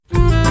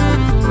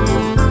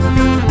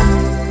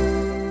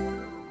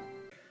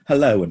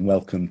Hello and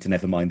welcome to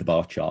Never Mind the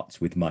Bar Charts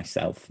with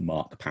myself,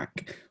 Mark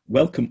Pack.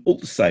 Welcome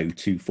also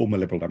to former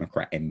Liberal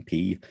Democrat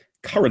MP,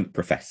 current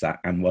professor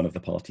and one of the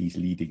party's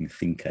leading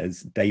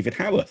thinkers, David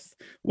Howarth.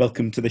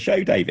 Welcome to the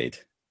show, David.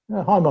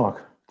 Hi,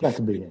 Mark. Glad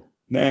to be here.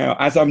 Now,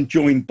 as I'm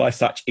joined by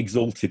such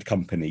exalted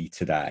company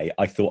today,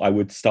 I thought I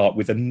would start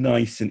with a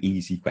nice and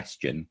easy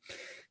question.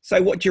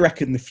 So what do you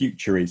reckon the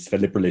future is for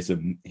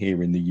liberalism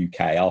here in the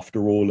UK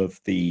after all of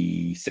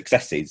the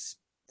successes,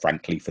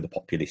 frankly, for the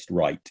populist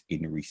right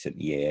in recent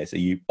years? Are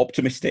you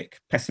optimistic,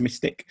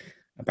 pessimistic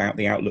about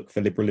the outlook for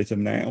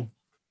liberalism now?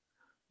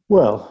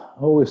 Well,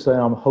 I always say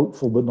I'm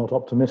hopeful but not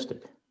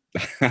optimistic.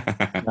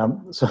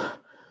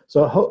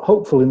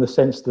 Hopeful in the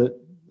sense that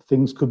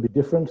things could be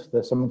different.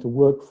 There's something to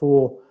work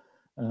for.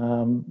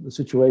 The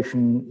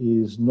situation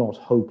is not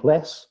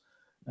hopeless.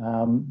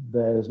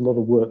 There's a lot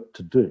of work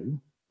to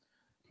do.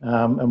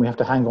 And we have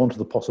to hang on to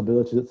the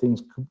possibility that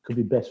things could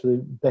be better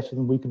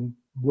than we can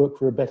work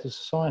for a better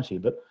society.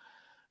 But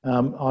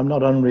I'm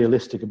not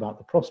unrealistic about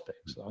the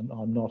prospects.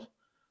 I'm not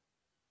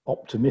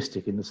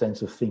optimistic in the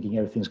sense of thinking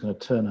everything's going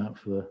to turn out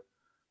for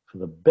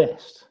the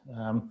best.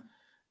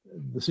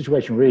 The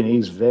situation really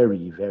is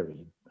very,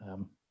 very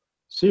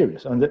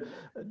serious. And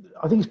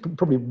I think it's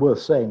probably worth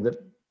saying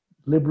that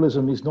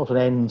liberalism is not an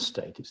end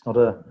state. It's not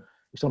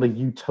a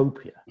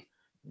utopia.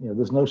 You know,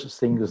 there's no such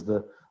thing as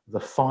the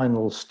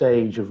final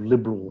stage of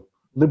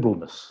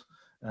liberalness,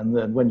 and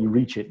then when you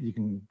reach it, you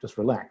can just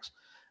relax.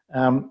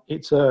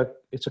 It's a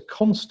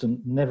constant,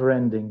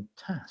 never-ending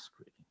task,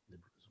 really.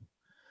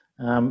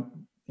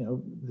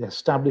 Liberalism. The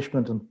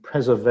establishment and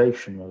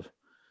preservation of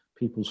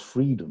people's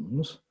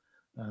freedoms,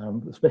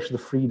 especially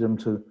the freedom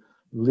to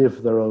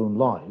live their own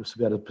lives, to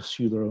be able to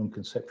pursue their own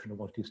conception of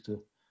what it is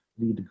to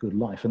lead a good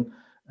life, and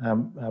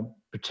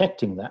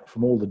protecting that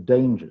from all the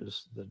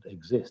dangers that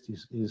exist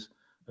is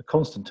a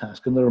constant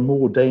task. And there are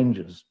more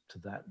dangers to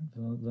that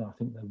than I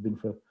think there have been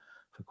for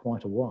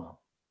quite a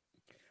while.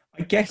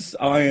 I guess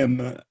I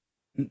am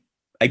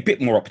a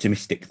bit more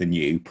optimistic than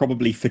you,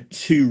 probably for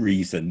two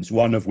reasons,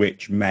 one of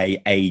which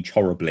may age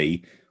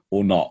horribly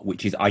or not,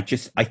 which is I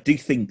do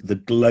think the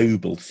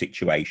global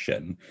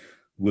situation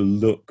will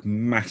look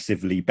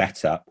massively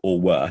better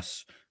or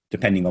worse,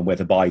 depending on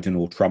whether Biden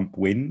or Trump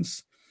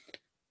wins.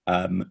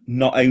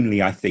 Not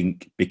only, I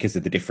think, because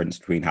of the difference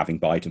between having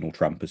Biden or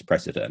Trump as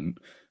president,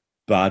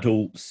 but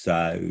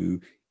also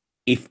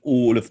if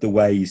all of the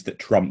ways that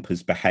Trump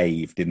has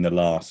behaved in the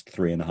last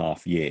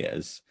 3.5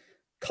 years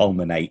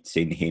culminates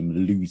in him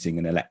losing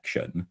an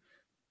election,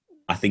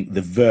 I think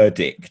the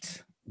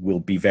verdict will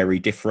be very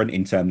different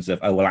in terms of,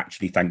 oh, well,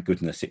 actually, thank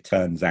goodness it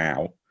turns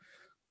out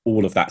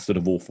all of that sort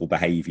of awful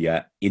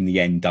behavior in the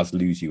end does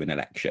lose you an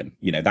election.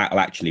 You know, that'll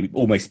actually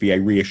almost be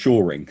a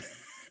reassuring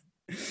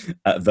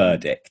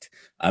verdict.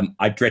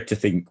 I dread to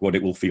think what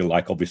it will feel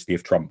like, obviously,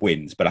 if Trump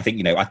wins. But I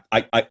think,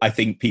 I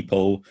think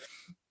people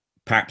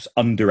perhaps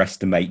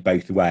underestimate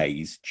both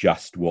ways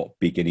just what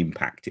big an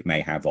impact it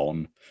may have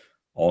on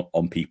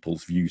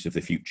people's views of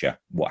the future,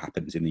 what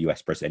happens in the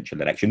US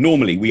presidential election.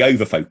 Normally, we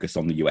over-focus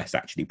on the US,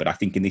 actually, but I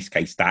think in this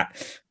case,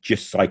 that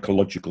just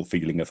psychological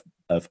feeling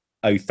of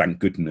oh, thank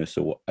goodness,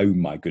 or oh,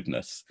 my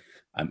goodness,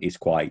 is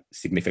quite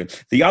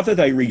significant. The other,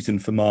 though, reason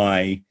for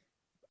my,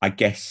 I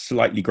guess,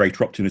 slightly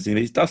greater optimism,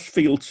 it does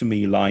feel to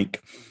me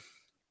like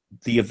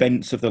the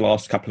events of the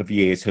last couple of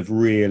years have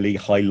really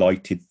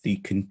highlighted the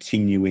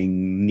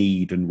continuing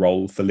need and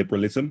role for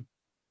liberalism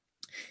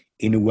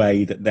in a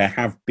way that there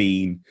have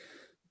been,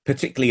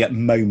 particularly at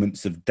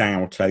moments of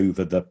doubt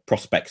over the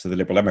prospects of the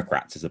Liberal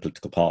Democrats as a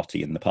political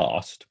party in the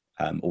past,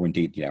 or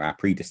indeed, our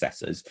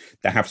predecessors,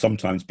 there have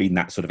sometimes been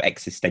that sort of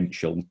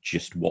existential,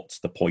 just what's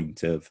the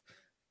point of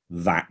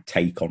that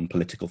take on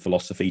political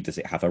philosophy? Does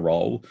it have a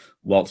role?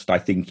 Whilst I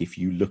think if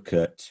you look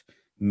at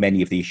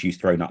many of the issues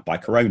thrown up by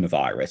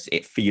coronavirus,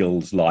 it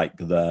feels like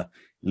the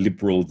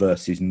liberal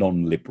versus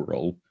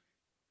non-liberal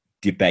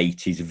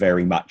debate is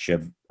very much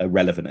a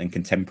relevant and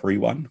contemporary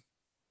one.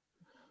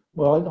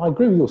 Well, I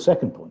agree with your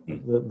second point,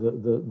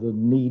 the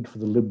need for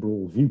the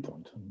liberal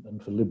viewpoint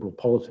and for liberal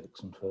politics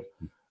and for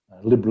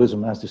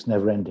liberalism as this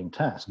never-ending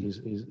task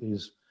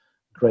is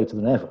greater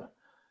than ever.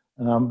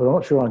 But I'm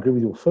not sure I agree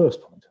with your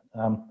first point.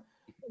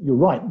 You're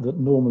right that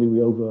normally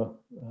we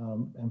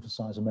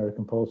emphasize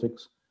American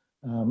politics.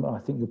 I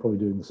think you're probably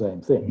doing the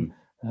same thing.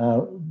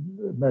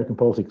 American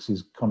politics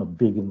is kind of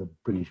big in the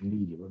British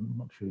media, but I'm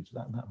not sure it's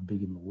that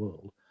big in the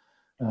world.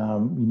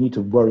 You need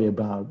to worry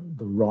about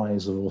the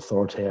rise of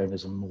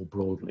authoritarianism more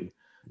broadly,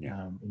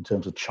 in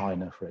terms of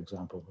China, for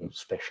example,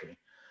 especially.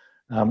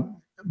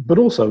 But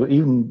also,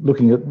 even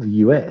looking at the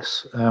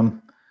US,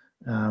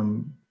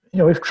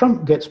 if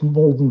Trump gets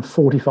more than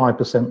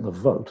 45% of the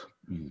vote,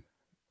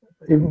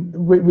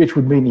 which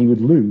would mean he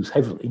would lose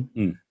heavily,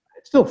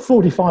 it's still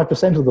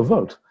 45% of the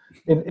vote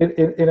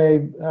in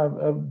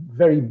a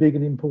very big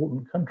and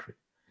important country.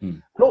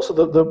 And also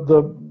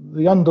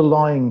the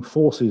underlying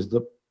forces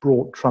that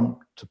brought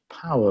Trump to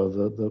power,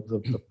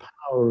 the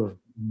power of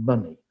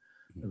money,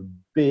 of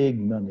big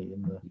money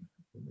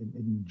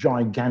in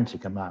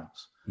gigantic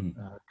amounts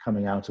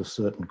coming out of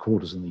certain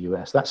quarters in the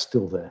US, that's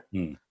still there.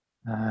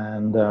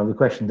 And the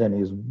question then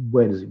is,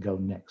 where does it go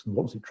next, and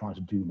what does it try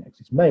to do next?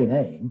 Its main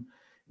aim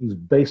is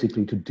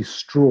basically to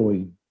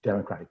destroy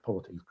democratic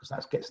politics, because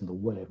that gets in the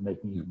way of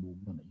making even more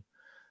money.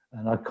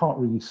 And I can't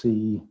really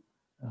see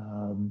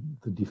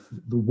the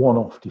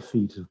one-off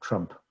defeat of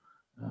Trump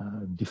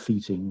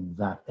defeating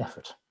that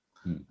effort.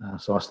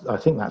 So I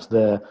think that's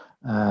there,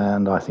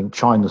 and I think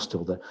China's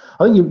still there.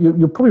 I think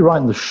you're probably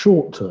right in the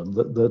short term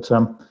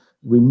that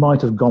we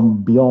might have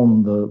gone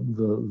beyond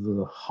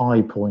the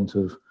high point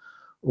of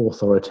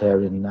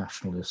authoritarian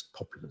nationalist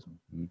populism.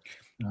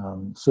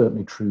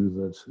 Certainly true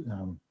that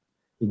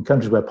in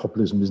countries where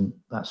populism isn't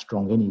that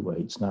strong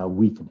anyway, it's now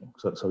weakening.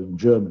 So in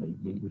Germany,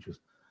 which is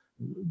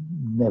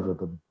never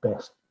the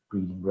best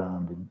breeding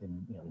ground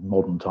in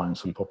modern times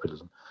for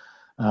populism,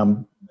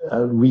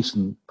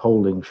 recent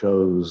polling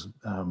shows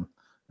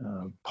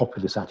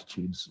populist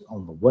attitudes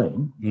on the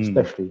wane,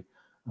 especially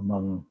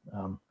among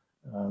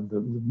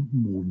the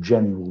more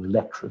general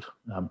electorate.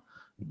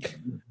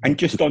 And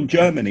just on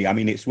Germany, I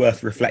mean, it's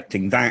worth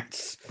reflecting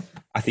that's,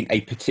 I think,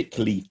 a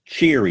particularly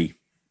cheery,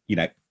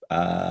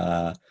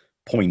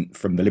 point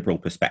from the liberal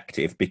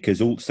perspective,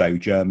 because also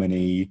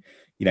Germany,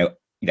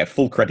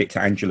 full credit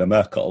to Angela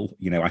Merkel.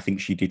 I think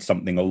she did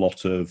something a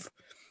lot of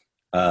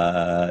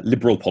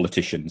liberal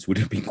politicians would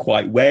have been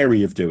quite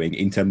wary of doing,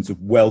 in terms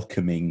of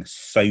welcoming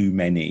so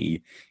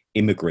many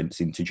immigrants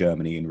into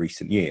Germany in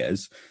recent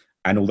years.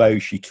 And although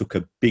she took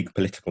a big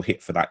political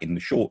hit for that in the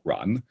short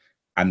run,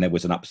 and there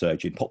was an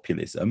upsurge in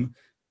populism,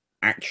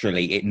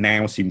 actually it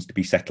now seems to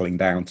be settling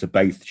down to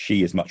both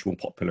she is much more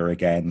popular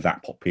again,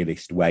 that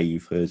populist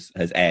wave has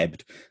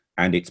ebbed,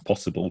 and it's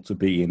possible to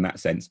be, in that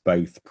sense,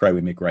 both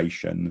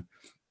pro-immigration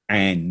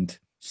and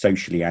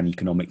socially and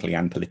economically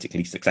and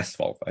politically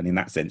successful. And in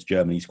that sense,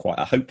 Germany's quite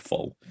a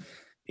hopeful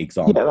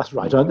example. Yeah, that's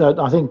right.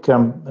 I think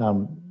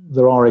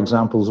there are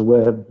examples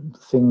where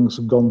things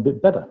have gone a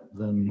bit better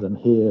than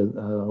here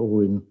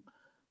or in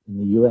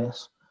the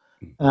US.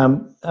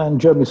 And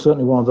Germany is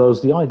certainly one of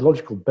those. The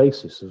ideological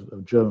basis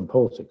of German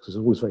politics is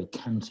always very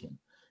Kantian,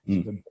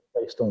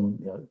 based on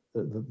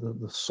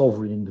the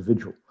sovereign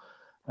individual.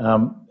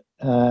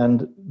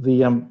 And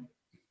the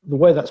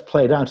way that's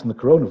played out in the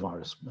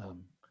coronavirus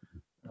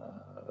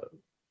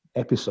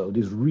episode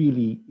is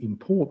really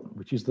important,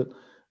 which is that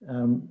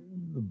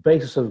the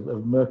basis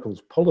of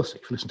Merkel's policy,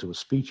 if you listen to her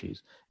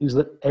speeches, is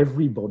that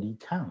everybody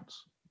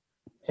counts.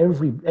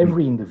 Every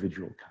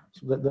individual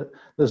counts. That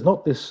there's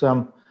not this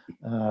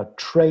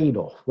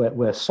trade-off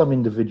where some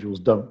individuals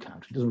don't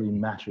count. It doesn't really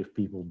matter if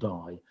people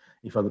die,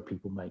 if other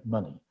people make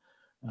money,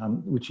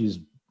 which is,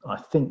 I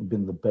think,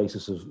 been the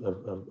basis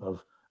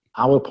of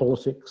our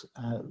politics,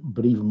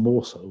 but even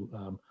more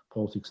so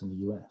politics in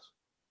the US.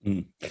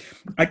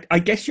 I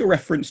guess your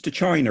reference to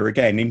China,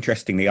 again,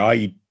 interestingly,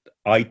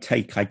 I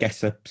take, I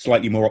guess, a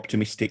slightly more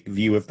optimistic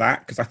view of that,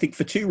 because I think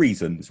for two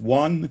reasons.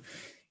 One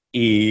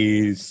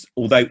is,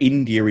 although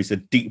India is a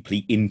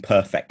deeply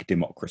imperfect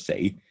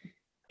democracy,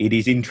 it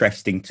is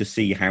interesting to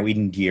see how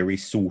India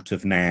is sort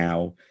of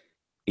now,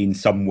 in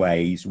some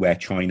ways, where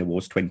China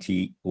was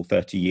 20 or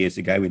 30 years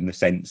ago, in the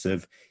sense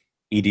of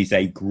it is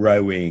a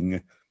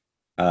growing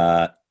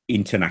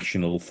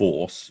international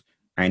force,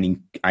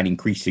 and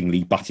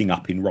increasingly butting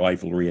up in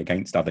rivalry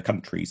against other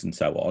countries and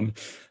so on.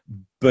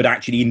 But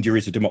actually, India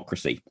is a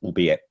democracy,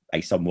 albeit a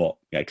somewhat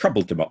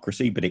troubled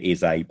democracy, but it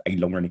is a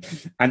long-running.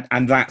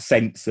 And that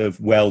sense of,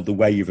 well, the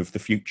wave of the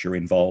future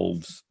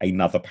involves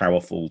another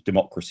powerful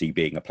democracy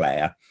being a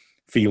player,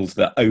 feels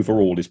that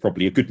overall is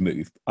probably a good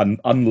move,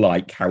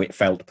 unlike how it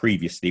felt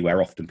previously,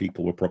 where often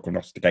people were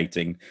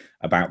prognosticating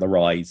about the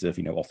rise of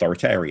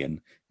authoritarian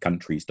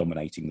countries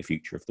dominating the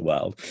future of the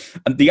world.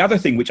 And the other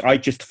thing which I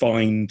just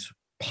find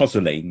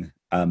puzzling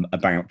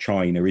about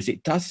China is,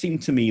 it does seem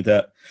to me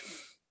that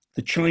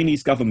the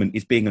Chinese government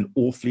is being an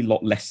awfully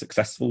lot less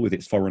successful with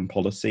its foreign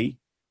policy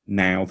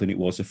now than it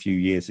was a few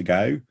years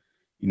ago.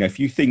 If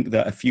you think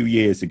that a few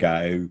years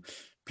ago,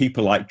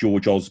 people like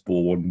George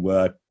Osborne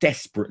were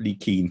desperately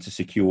keen to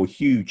secure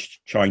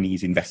huge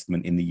Chinese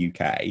investment in the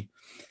UK.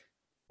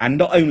 And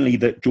not only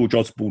that George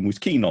Osborne was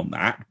keen on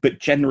that, but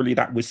generally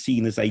that was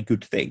seen as a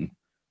good thing,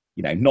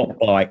 not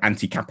by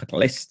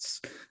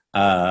anti-capitalists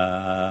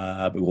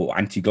or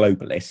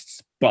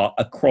anti-globalists, but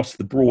across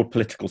the broad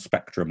political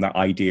spectrum, that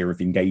idea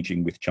of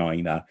engaging with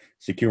China,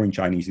 securing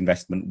Chinese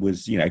investment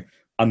was,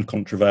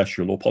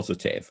 uncontroversial or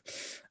positive.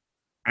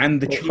 And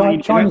the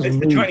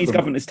Chinese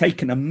government has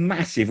taken a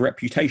massive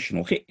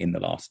reputational hit in the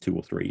last 2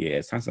 or 3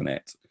 years, hasn't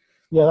it?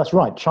 Yeah, that's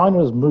right. China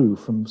has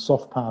moved from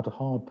soft power to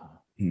hard power.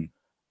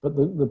 But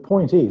the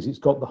point is, it's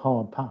got the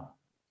hard power.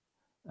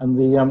 And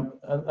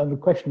the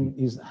question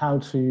is how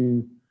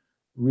to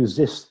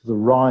resist the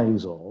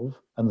rise of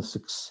and the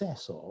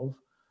success of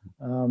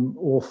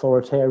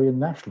authoritarian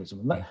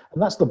nationalism.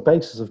 And that's the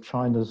basis of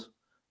China's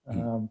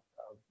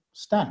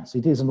stance.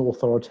 It is an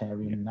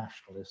authoritarian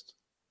nationalist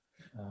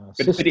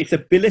but its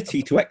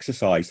ability to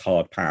exercise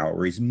hard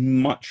power is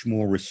much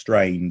more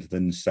restrained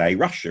than, say,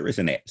 Russia,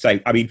 isn't it? So,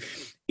 I mean,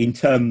 in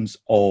terms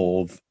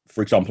of,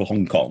 for example,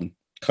 Hong Kong,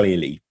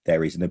 clearly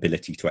there is an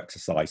ability to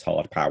exercise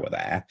hard power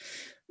there.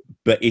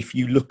 But if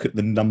you look at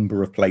the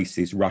number of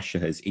places Russia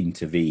has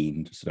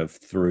intervened, sort of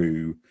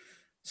through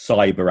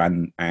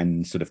cyber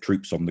and sort of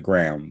troops on the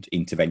ground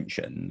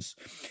interventions,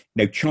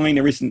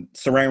 China isn't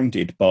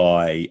surrounded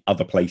by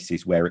other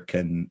places where it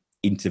can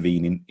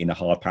intervene in a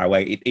hard power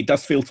way. It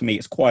does feel to me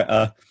it's quite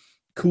a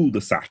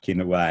cul-de-sac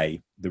in a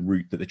way, the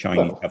route that the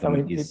Chinese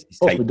government is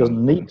possibly taking.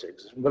 Doesn't need to.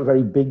 It's a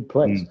very big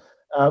place.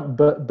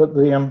 But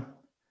the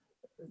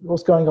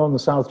what's going on in the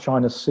South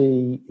China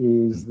Sea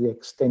is the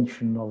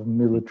extension of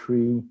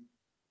military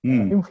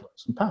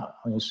influence and power.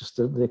 I mean, it's just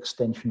the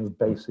extension of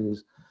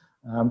bases.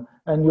 And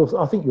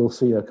I think you'll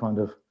see a kind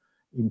of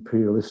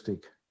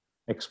imperialistic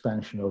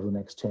expansion over the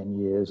next 10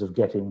 years of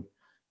getting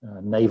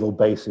naval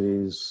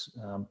bases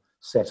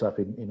set up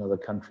in other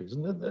countries.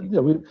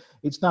 And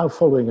it's now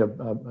following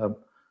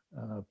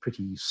a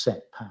pretty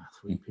set path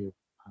for imperial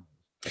power.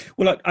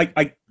 Well,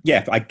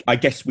 I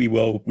guess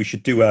we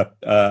should do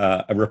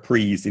a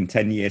reprise in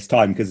 10 years'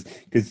 time,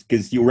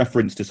 because your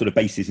reference to sort of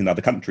bases in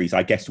other countries,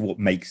 I guess what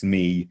makes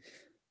me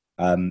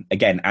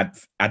again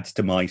adds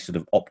to my sort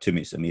of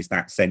optimism is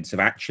that sense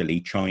of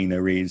actually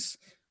China is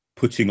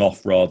putting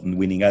off rather than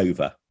winning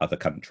over other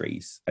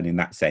countries, and in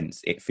that sense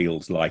it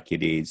feels like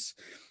it is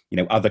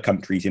other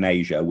countries in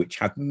Asia which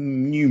have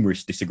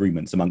numerous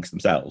disagreements amongst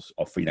themselves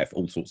for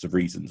all sorts of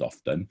reasons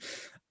often.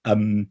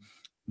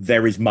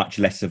 There is much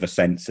less of a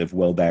sense of,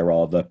 well, there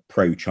are the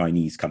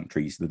pro-Chinese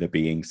countries that are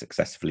being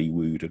successfully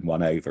wooed and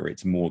won over.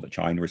 It's more that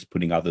China is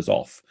putting others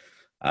off.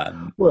 I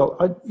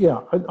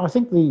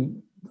think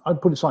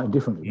I'd put it slightly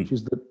differently, which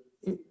is that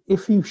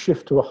if you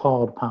shift to a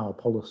hard power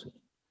policy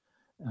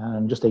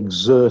and just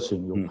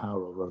exerting your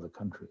power over other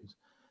countries,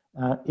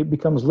 it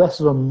becomes less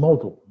of a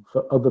model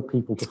for other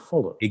people to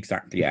follow.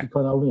 Exactly, yeah. You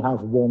can only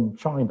have one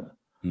China.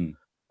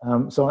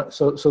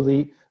 So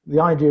the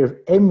idea of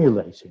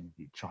emulating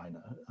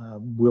China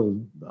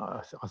will,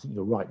 I think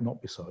you're right,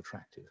 not be so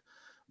attractive.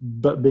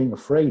 But being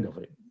afraid of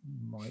it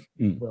might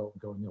well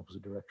go in the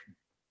opposite direction.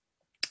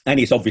 And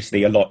it's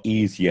obviously a lot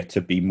easier to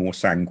be more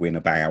sanguine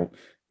about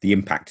the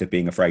impact of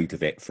being afraid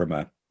of it from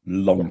a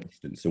long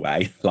distance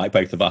away, like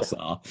both of us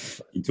are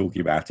in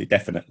talking about it,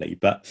 definitely.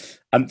 But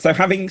so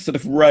having sort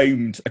of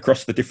roamed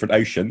across the different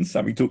oceans,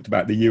 and we talked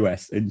about the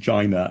US and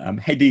China,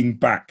 heading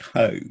back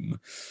home,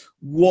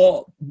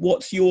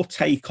 what's your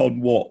take on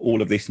what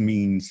all of this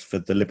means for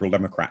the Liberal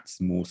Democrats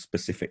more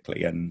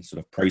specifically and sort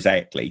of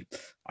prosaically,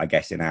 I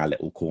guess, in our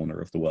little corner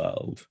of the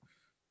world?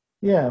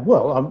 Yeah,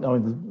 well, I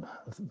mean,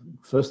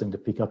 the first thing to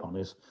pick up on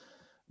is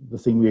the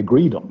thing we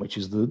agreed on, which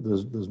is that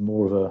there's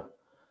more of a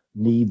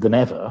need than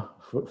ever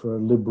for a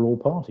liberal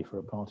party, for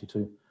a party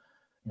to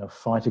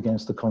fight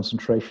against the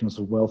concentrations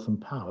of wealth and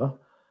power,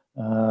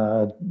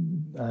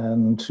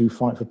 and to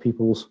fight for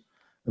people's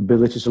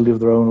ability to live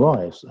their own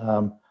lives,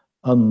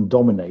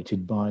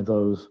 undominated by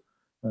those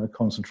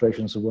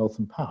concentrations of wealth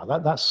and power.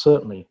 That's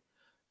certainly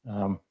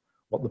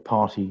what the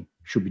party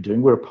should be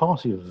doing. We're a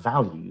party of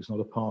values, not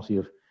a party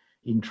of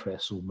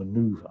interests or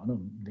manoeuvre. I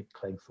know Nick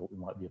Clegg thought we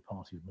might be a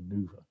party of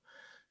manoeuvre,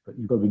 but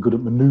you've got to be good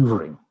at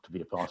manoeuvring to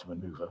be a party of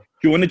manoeuvre.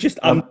 Do you want to just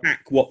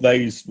unpack what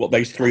those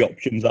three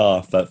options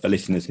are for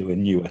listeners who are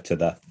newer to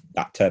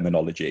that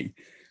terminology?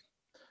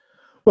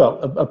 Well,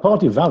 a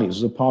party of values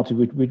is a party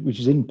which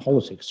is in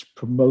politics to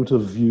promote a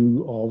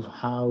view of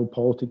how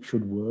politics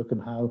should work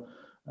and how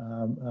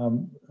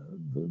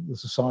the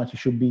society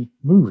should be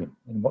moving,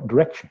 in what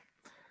direction,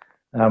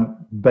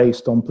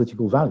 based on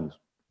political values.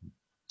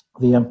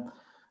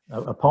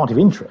 A party of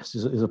interest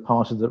is a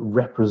party that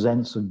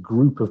represents a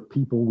group of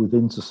people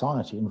within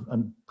society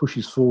and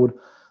pushes forward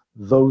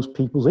those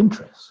people's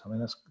interests. I mean,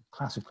 that's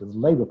classically the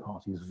Labour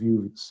Party's view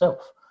of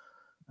itself,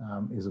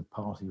 is a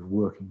party of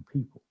working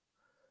people.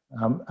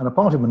 And a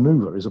party of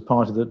manoeuvre is a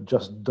party that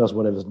just does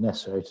whatever's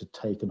necessary to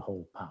take and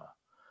hold power,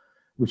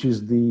 which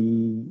is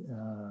the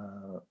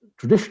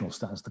traditional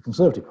stance of the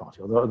Conservative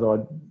Party,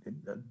 although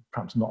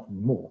perhaps not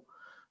anymore.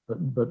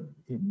 But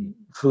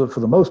for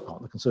the most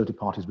part, the Conservative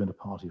Party has been a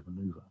party of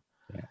manoeuvre.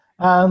 Yeah.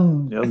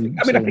 And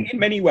I think in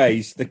many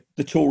ways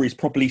the Tories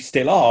probably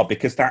still are,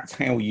 because that's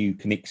how you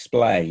can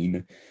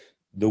explain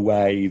the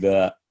way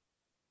that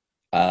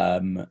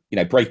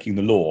breaking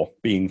the law,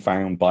 being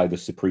found by the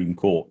Supreme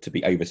Court to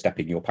be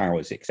overstepping your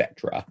powers,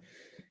 etc.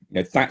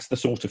 That's the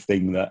sort of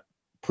thing that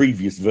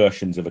previous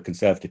versions of a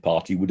Conservative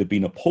Party would have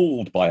been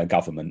appalled by a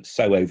government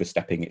so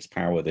overstepping its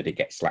power that it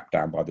gets slapped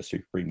down by the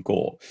Supreme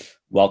Court,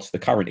 whilst the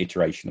current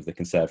iteration of the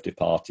Conservative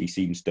Party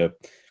seems to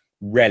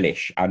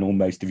relish and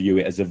almost view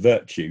it as a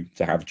virtue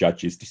to have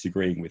judges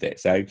disagreeing with it.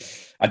 So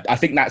I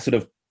think that sort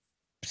of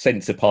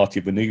sense of party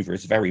of manoeuvre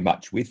is very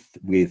much with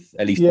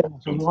at least... Yeah,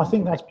 I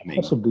think that's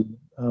possibly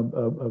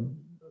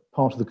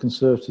part of the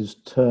Conservatives'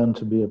 turn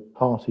to be a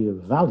party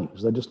of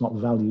values. They're just not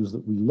values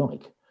that we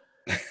like.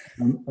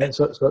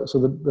 So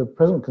the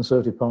present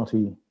Conservative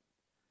Party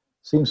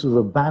seems to have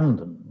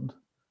abandoned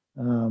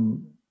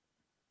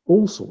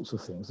all sorts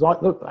of things.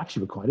 Look,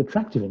 actually, we're quite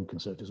attractive in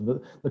conservatism,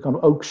 but the kind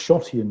of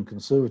Oakeshottian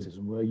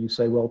conservatism, where you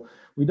say, well,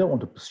 we don't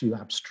want to pursue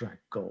abstract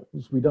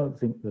goals. We don't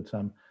think that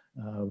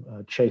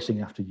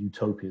chasing after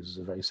utopias is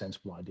a very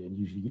sensible idea and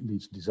usually it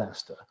leads to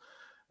disaster.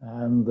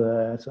 And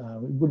that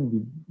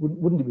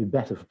wouldn't it be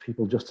better for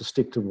people just to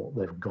stick to what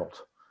they've got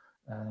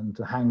and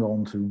to hang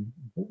on to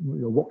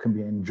what can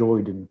be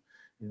enjoyed in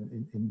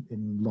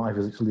life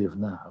as it's lived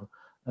now,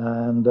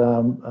 and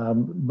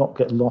not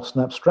get lost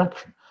in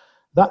abstraction.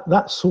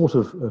 That sort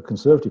of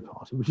Conservative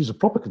Party, which is a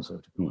proper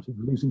Conservative Party,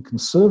 believes in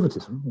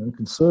conservatism,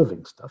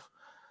 conserving stuff,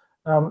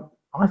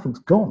 I think it's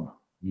gone.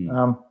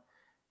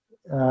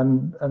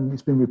 And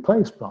it's been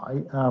replaced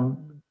by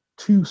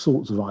two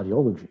sorts of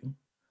ideology,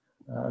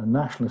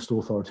 nationalist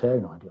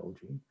authoritarian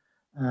ideology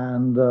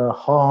and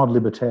hard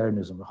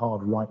libertarianism,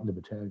 hard right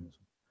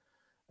libertarianism.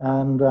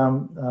 And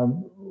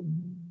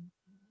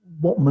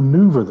what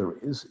maneuver there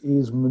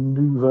is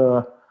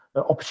maneuver,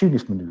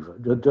 opportunist maneuver,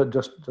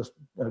 just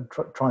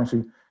trying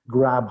to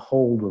grab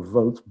hold of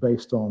votes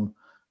based on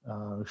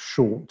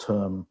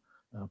short-term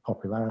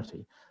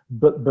popularity.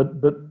 But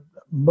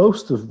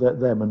most of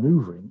their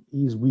maneuvering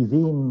is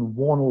within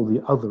one or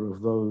the other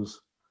of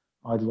those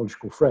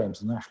ideological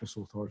frames, the nationalist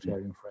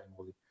authoritarian frame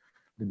or the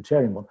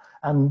libertarian one.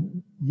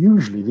 And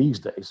usually these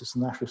days, it's the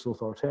nationalist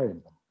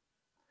authoritarian one.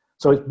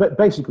 So it's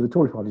basically the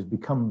Tory party has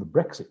become the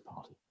Brexit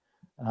party,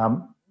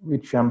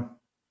 which, I've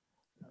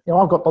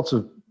got lots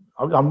of,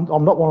 I'm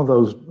not one of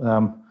those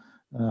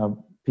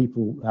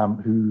people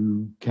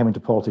who came into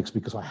politics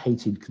because I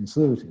hated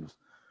Conservatives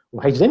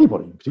or hated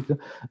anybody in particular.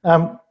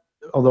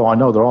 Although I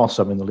know there are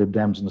some in the Lib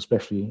Dems and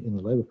especially in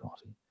the Labour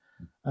Party.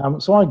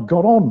 So I have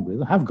got on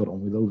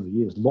with over the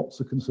years, lots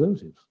of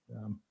Conservatives.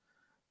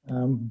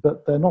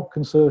 But they're not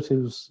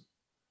Conservatives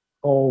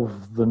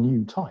of the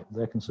new type.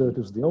 They're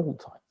Conservatives of the old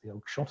type, the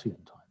Oakeshottian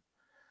type.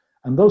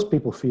 And those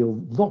people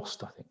feel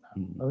lost, I think,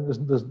 now. I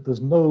think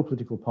there's no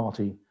political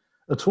party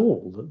at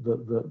all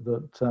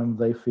that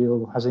they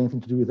feel has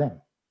anything to do with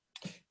them.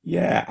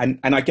 Yeah, and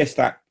I guess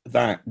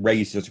that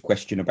raises a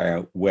question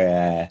about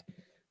where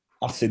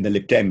us in the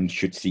Lib Dems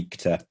should seek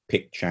to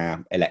pitch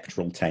our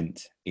electoral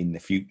tent in the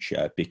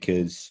future,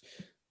 because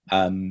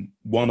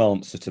one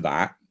answer to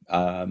that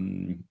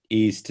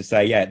is to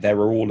say, yeah, there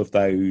are all of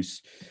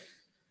those,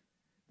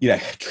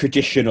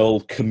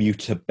 traditional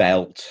commuter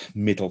belt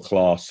middle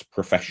class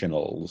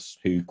professionals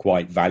who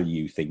quite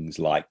value things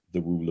like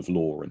the rule of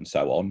law and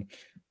so on,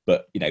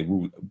 but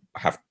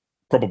have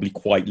probably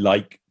quite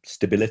like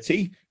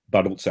stability,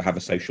 but also have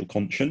a social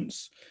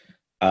conscience.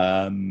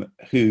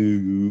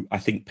 Who I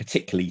think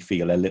particularly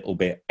feel a little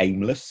bit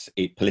aimless,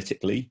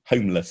 politically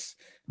homeless,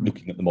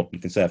 looking at the modern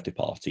Conservative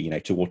Party.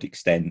 To what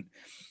extent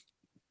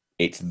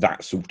it's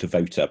that sort of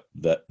voter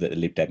that the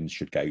Lib Dems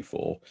should go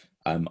for.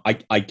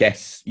 I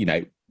guess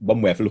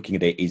one way of looking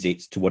at it is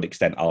it's to what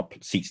extent are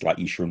seats like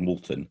Esher and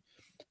Walton,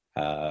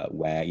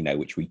 where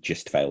which we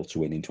just failed to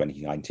win in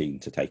 2019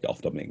 to take it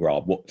off Dominic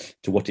Raab.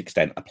 To what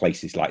extent are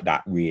places like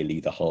that really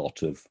the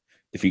heart of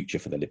the future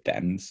for the Lib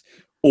Dems?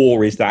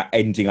 Or is that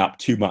ending up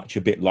too much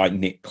a bit like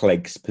Nick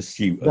Clegg's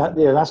pursuit of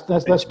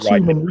that's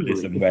too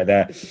maneuvering, where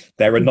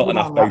there are not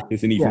enough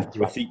voters and even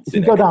fewer seats? If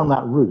you go down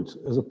that route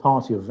as a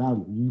party of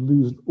value, you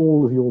lose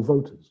all of your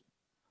voters.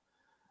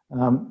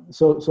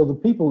 So the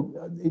people,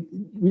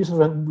 we just have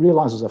to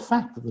realise as a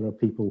fact that there are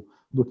people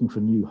looking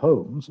for new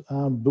homes,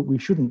 but we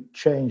shouldn't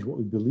change what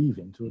we believe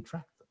in to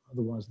attract them.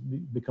 Otherwise,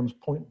 it becomes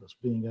pointless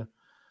being the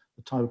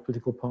type of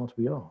political party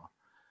we are.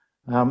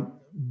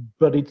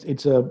 But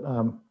it's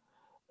a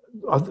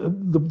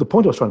the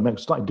point I was trying to make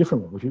is a slightly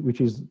different one, which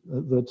is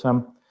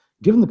that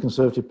given the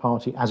Conservative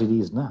Party as it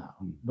is now,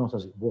 not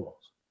as it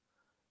was,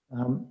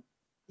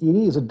 it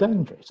is a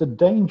danger. It's a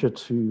danger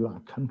to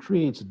our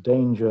country. It's a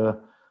danger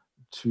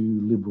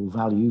to liberal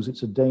values.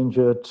 It's a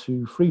danger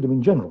to freedom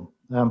in general.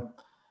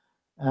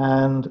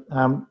 And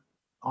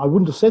I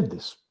wouldn't have said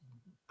this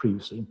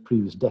previously, in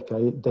previous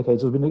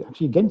decades. I've been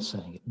actually against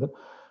saying it, but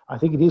I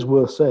think it is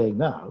worth saying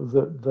now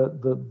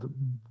that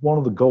one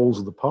of the goals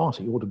of the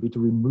party ought to be to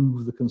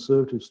remove the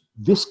Conservatives,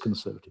 this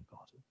Conservative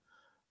Party,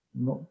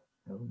 not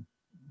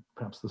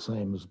perhaps the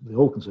same as the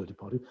old Conservative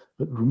Party,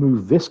 but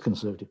remove this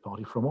Conservative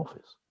Party from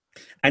office.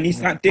 And is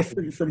that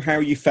different from how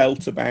you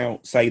felt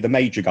about, say, the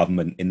Major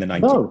government in the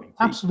 1990s? No,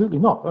 absolutely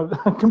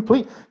not.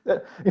 Complete.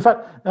 In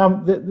fact,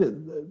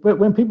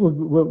 when people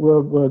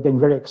were getting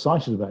very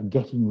excited about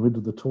getting rid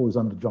of the Tories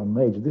under John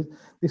Major,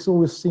 this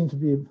always seemed to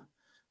be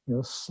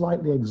a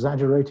slightly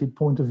exaggerated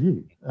point of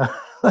view.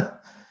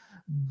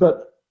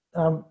 But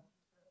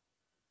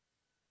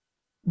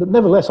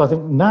nevertheless, I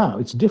think now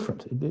it's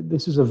different.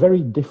 This is a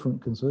very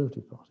different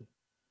Conservative Party.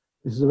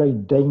 This is a very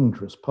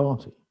dangerous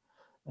party.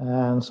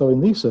 And so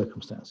in these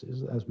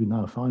circumstances, as we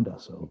now find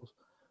ourselves,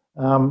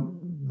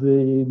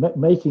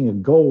 making a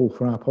goal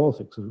for our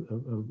politics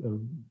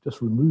of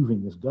just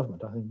removing this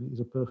government, I think is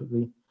a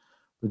perfectly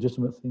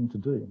legitimate thing to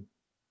do.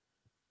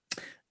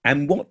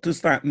 And what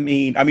does that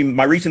mean? I mean,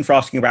 my reason for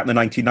asking about the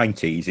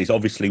 1990s is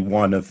obviously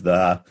one of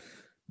the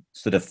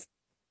sort of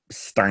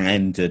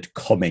standard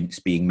comments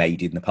being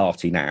made in the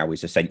party now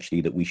is essentially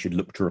that we should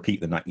look to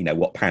repeat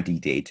what Paddy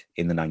did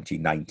in the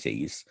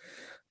 1990s.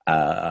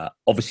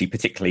 Obviously,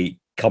 particularly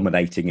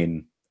culminating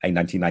in a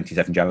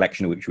 1997 general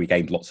election in which we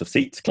gained lots of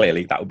seats.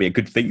 Clearly, that would be a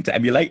good thing to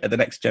emulate at the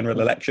next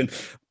general election.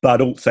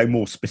 But also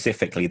more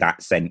specifically,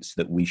 that sense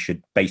that we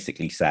should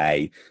basically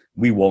say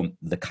we want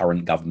the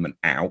current government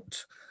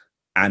out.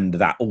 And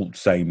that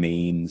also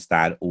means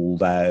that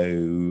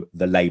although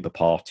the Labour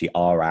Party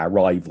are our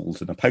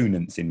rivals and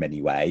opponents in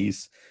many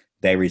ways,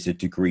 there is a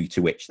degree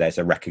to which there's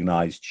a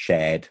recognised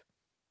shared,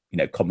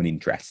 common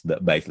interest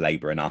that both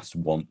Labour and us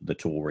want the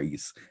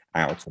Tories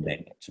out and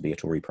then to be a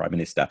Tory Prime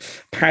Minister.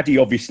 Paddy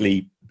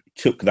obviously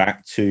took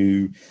that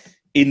to,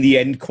 in the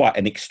end, quite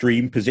an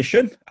extreme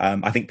position.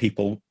 I think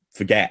people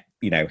forget,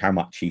 how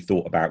much he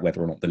thought about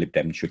whether or not the Lib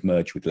Dems should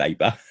merge with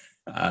Labour.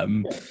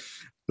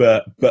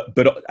 But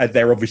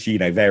there are obviously,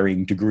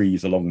 varying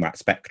degrees along that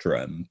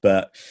spectrum.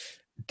 But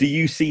do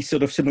you see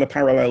sort of similar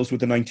parallels with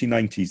the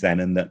 1990s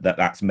then, and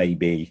that's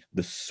maybe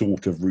the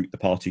sort of route the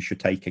party should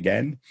take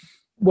again?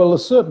 Well,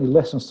 there's certainly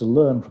lessons to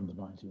learn from the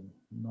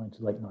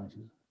late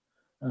 90s.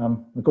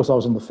 Of course, I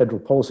was on the Federal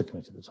Policy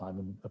Committee at the time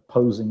and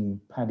opposing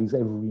Paddy's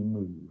every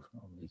move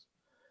on this.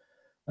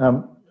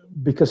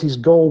 Because his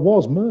goal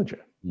was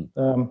merger.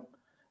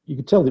 You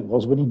could tell it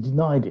was when he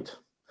denied it.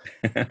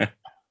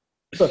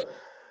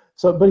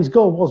 But his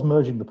goal was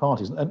merging the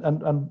parties,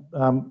 and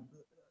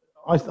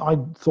I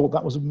thought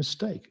that was a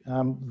mistake.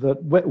 That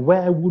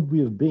where would we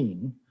have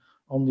been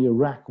on the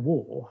Iraq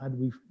War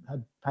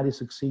had Paddy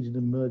succeeded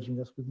in merging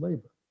us with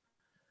Labour?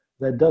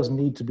 There does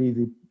need to be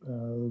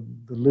the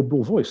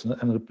Liberal voice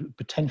and a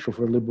potential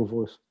for a Liberal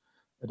voice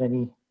at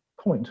any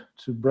point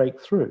to break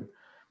through.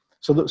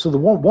 So the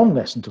one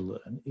lesson to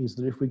learn is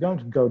that if we're going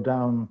to go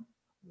down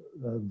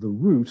the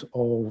route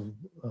of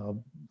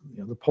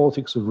the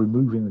politics of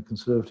removing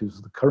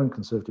the current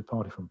Conservative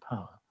Party from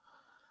power,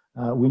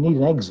 we need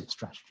an exit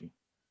strategy.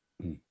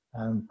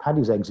 And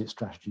Paddy's exit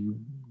strategy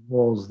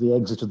was the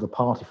exit of the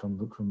party from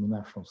the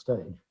national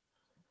stage.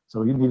 So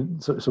we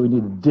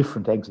need a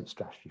different exit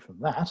strategy from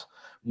that.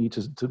 We need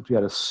to be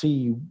able to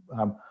see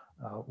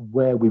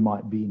where we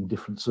might be in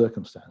different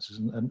circumstances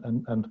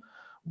and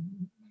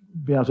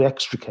be able to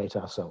extricate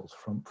ourselves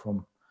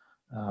from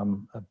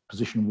a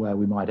position where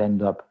we might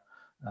end up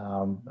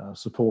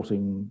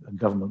supporting a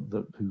government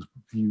whose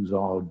views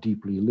are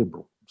deeply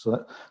liberal.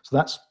 So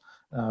that's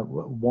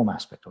one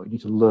aspect of it. You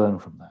need to learn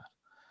from that.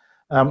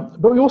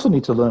 But we also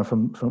need to learn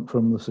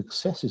from the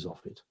successes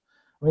of it.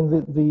 I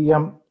mean,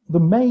 the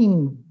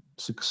main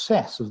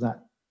success of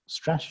that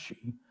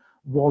strategy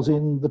was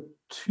in the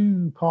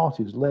two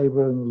parties,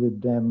 Labour and the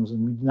Lib Dems,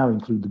 and we now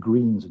include the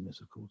Greens in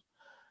this, of course,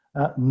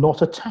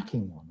 not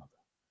attacking one another.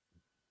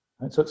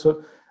 Right?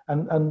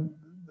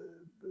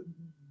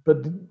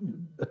 But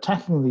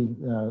attacking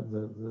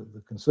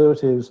the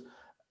Conservatives,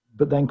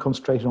 but then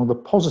concentrating on the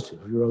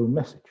positive of your own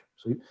message.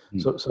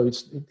 So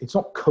it's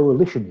not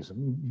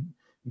coalitionism.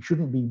 You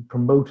shouldn't be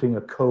promoting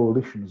a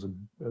coalition as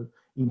an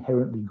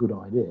inherently good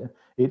idea.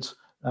 It's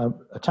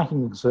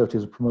attacking the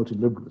Conservatives and promoting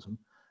liberalism,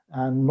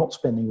 and not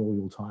spending all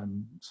your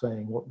time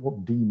saying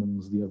what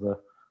demons the other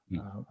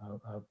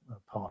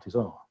parties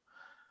are.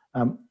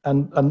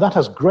 And that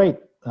has great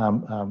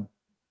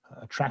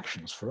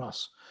attractions for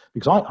us,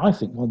 because I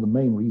think one of the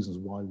main reasons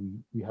why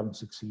we haven't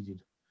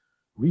succeeded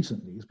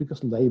recently is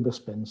because Labour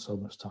spends so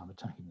much time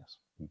attacking us.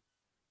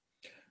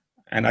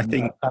 And I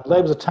think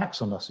Labour's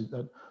attacks on us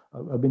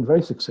have been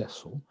very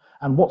successful.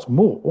 And what's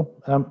more,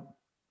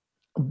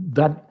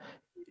 that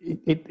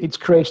it's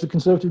created a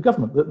Conservative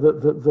government.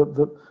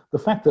 The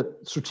fact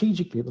that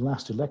strategically at the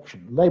last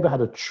election, Labour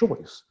had a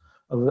choice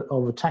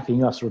of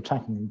attacking us or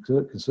attacking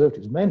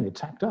Conservatives, mainly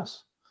attacked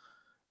us,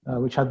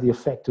 which had the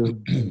effect of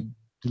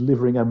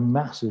delivering a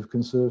massive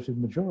Conservative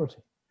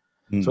majority.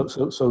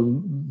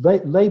 So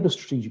Labour's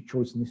strategic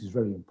choice, and this is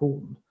very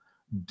important,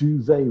 do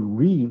they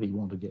really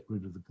want to get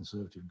rid of the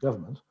Conservative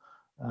government,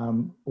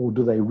 or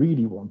do they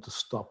really want to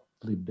stop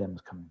Lib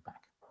Dems coming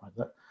back? Right?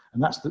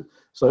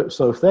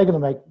 So if they're going to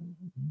make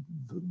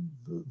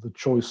the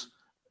choice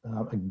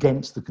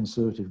against the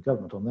Conservative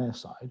government on their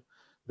side,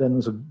 then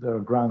there are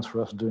grounds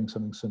for us doing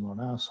something similar on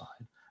our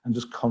side and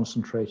just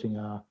concentrating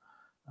our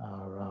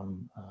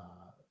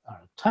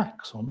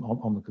attacks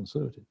on the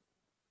Conservative.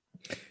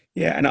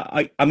 Yeah, and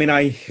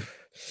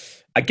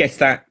I guess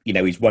that,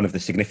 is one of the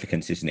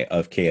significance, isn't it,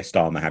 of Keir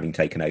Starmer having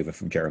taken over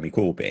from Jeremy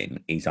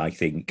Corbyn, is I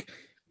think,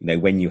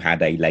 when you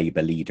had a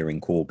Labour leader in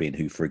Corbyn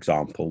who, for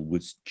example,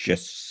 was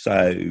just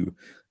so,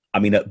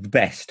 at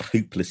best,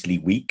 hopelessly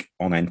weak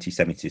on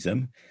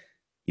anti-Semitism,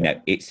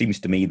 it seems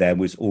to me there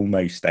was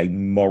almost a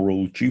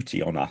moral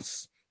duty on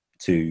us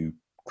to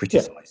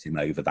criticise him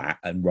over that,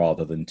 and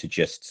rather than to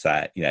just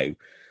say,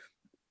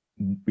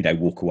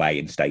 walk away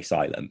and stay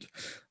silent.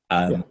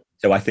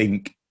 So I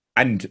think,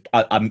 and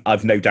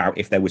I've no doubt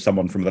if there was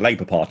someone from the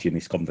Labour Party in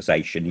this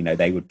conversation,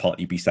 they would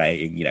partly be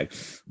saying,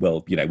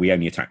 well, we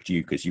only attacked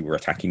you because you were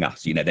attacking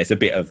us. There's a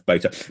bit of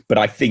both. But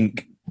I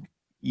think,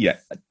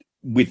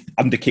 with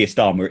under Keir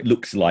Starmer, it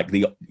looks like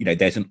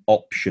there's an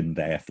option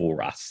there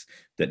for us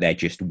that there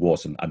just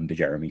wasn't under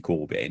Jeremy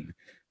Corbyn,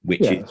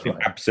 which is right.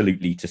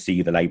 Absolutely to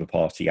see the Labour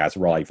Party as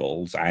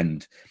rivals,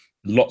 and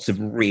lots of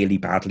really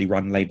badly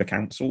run Labour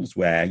councils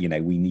where,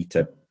 we need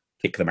to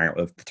kick them out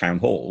of the town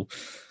hall.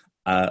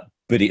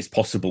 But it's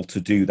possible to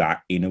do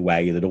that in a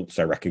way that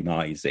also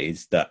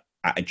recognises that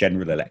at a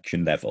general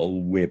election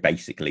level, we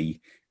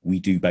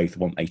do both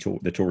want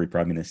the Tory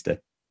Prime Minister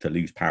to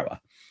lose power.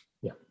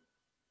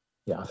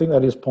 Yeah, I think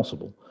that is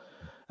possible.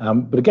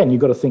 But again,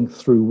 you've got to think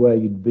through where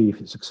you'd be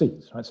if it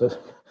succeeds, right? So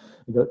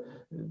you've got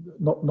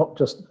not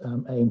just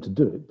aim to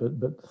do it,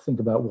 but think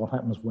about what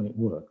happens when it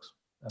works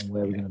and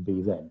where we're going to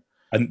be then.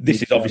 And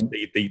this is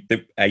obviously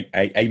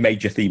a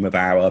major theme of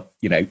our,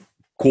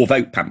 core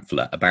vote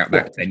pamphlet about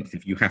that sense.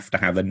 If you have to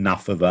have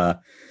enough of a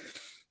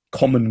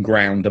common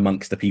ground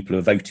amongst the people who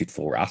have voted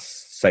for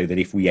us, so that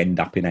if we end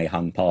up in a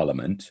hung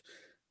parliament,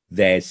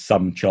 there's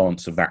some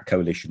chance of that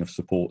coalition of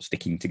support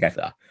sticking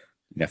together.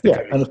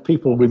 And of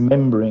people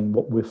remembering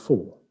what we're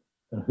for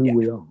and who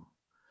we are.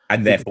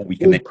 And therefore we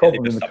can then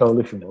problem in the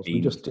coalition was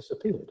we just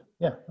disappeared.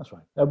 Yeah, that's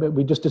right.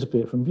 We just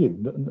disappeared from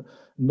view.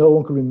 No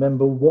one could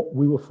remember what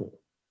we were for.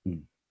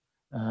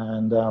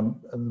 And the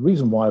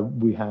reason why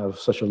we have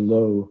such a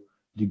low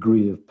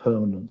degree of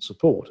permanent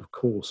support, of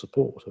core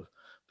support, of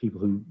people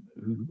who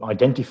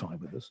identify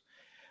with us,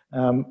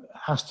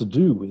 has to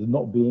do with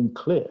not being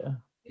clear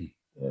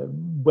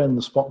when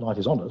the spotlight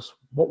is on us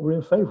what we're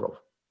in favour of.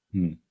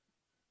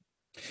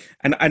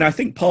 And I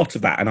think part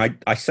of that, and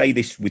I say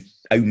this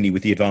only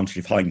with the advantage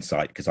of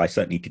hindsight, because I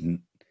certainly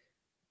didn't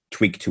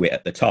twig to it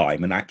at the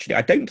time, and actually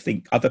I don't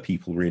think other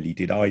people really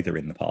did either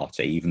in the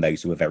party, even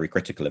those who were very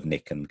critical of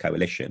Nick and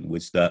coalition,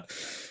 was that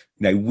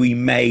we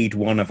made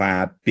one of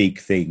our big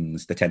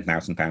things the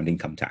 £10,000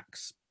 income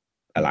tax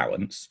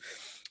allowance,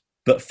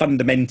 but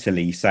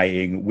fundamentally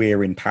saying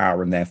we're in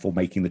power and therefore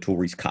making the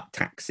Tories cut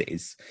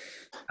taxes.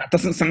 That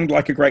doesn't sound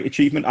like a great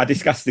achievement. I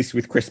discussed this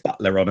with Chris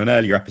Butler on an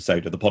earlier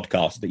episode of the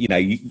podcast, that,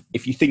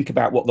 if you think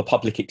about what the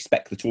public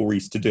expect the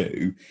Tories to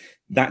do,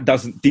 that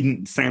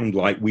didn't sound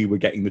like we were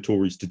getting the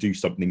Tories to do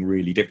something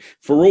really different.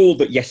 For all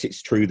that, yes,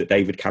 it's true that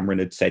David Cameron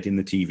had said in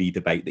the TV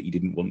debate that he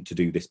didn't want to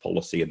do this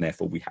policy, and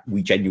therefore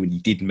we genuinely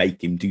did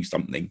make him do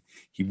something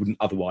he wouldn't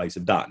otherwise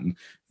have done.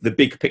 The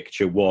big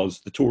picture was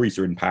the Tories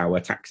are in power,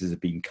 taxes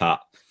have been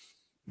cut.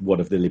 What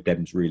have the Lib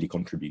Dems really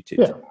contributed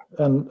to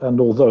that?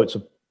 And although it's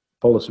a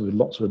policy with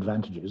lots of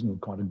advantages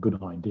and quite a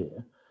good idea,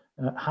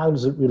 how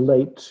does it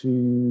relate to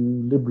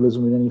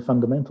liberalism in any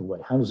fundamental way?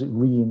 How does it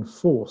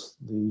reinforce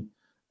the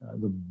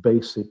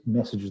basic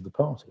message of the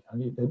party? I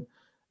mean,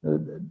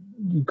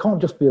 you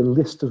can't just be a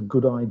list of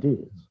good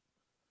ideas,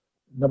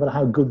 no matter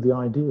how good the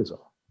ideas are.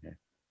 Yeah.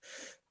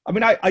 I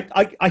mean,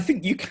 I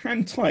think you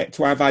can tie it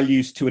to our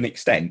values to an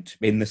extent,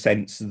 in the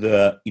sense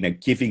that,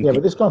 giving... Yeah,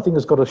 but this kind of thing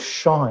has got to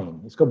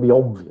shine. It's got to be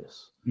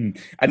obvious.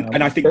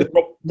 And I think the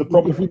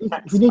problem...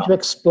 If you need to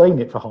explain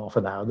it for half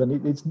an hour,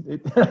 then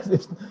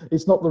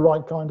it's not the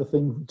right kind of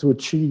thing to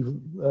achieve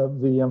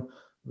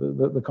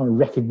the kind of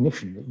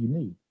recognition that you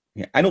need.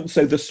 Yeah, and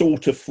also the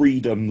sort of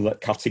freedom that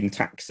cutting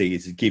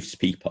taxes gives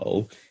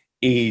people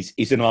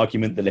is an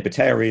argument that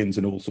libertarians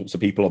and all sorts of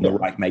people on the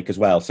right make as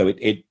well. So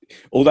it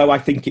although I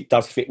think it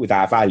does fit with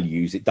our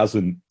values, it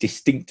doesn't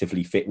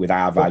distinctively fit with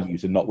our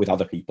values and not with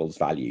other people's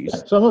values.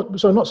 Yeah,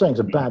 so I'm not saying it's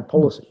a bad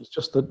policy. It's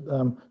just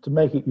that to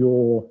make it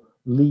your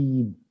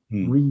lead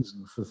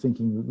reason for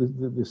thinking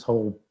that this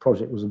whole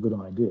project was a good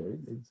idea,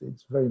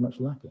 it's very much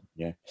lacking.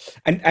 Yeah,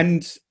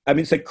 and I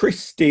mean, so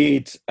Chris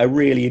did a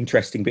really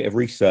interesting bit of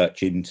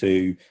research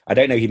into, I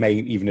don't know, he may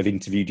even have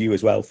interviewed you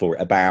as well for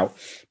it, about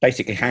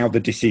basically how the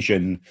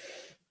decision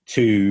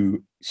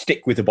to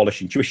stick with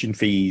abolishing tuition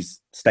fees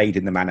stayed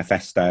in the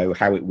manifesto,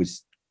 how it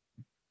was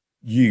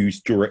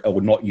used during or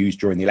not used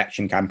during the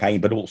election campaign,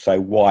 but also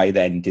why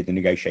then did the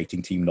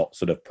negotiating team not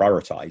sort of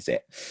prioritise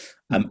it.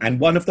 And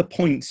one of the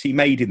points he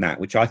made in that,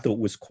 which I thought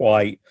was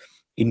quite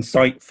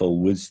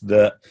insightful, was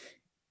that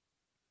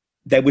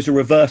there was a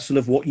reversal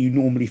of what you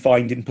normally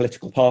find in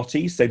political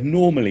parties. So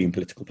normally in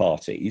political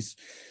parties,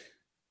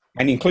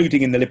 and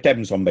including in the Lib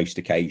Dems on most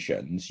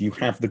occasions, you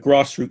have the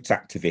grassroots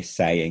activists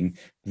saying,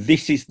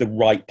 this is the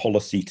right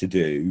policy to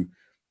do,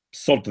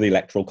 sod the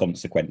electoral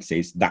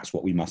consequences, that's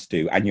what we must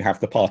do. And you have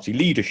the party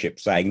leadership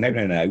saying,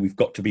 no, we've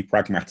got to be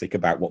pragmatic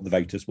about what the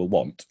voters will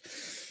want.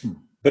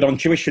 But on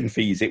tuition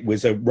fees, it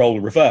was a role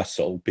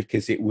reversal,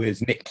 because it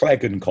was Nick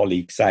Clegg and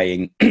colleagues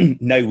saying,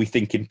 no, we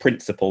think in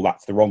principle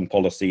that's the wrong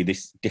policy,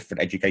 this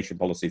different education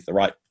policy is the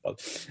right one.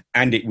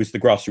 And it was the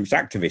grassroots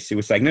activists who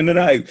were saying,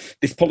 no,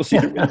 this policy,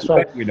 that's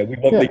right. we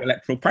want the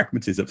electoral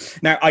pragmatism.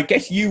 Now, I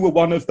guess you were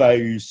one of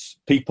those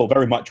people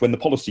very much when the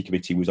policy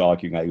committee was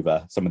arguing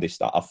over some of this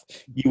stuff.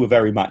 You were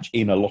very much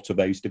in a lot of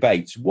those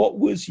debates.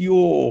 What's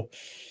your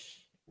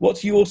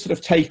sort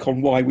of take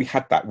on why we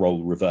had that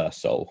role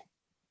reversal?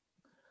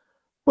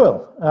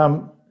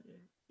 Well,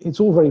 it's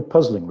all very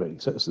puzzling, really.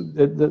 So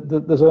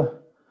there's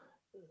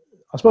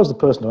I suppose the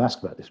person who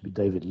asked about this would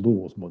be David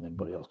Laws more than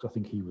anybody else, because I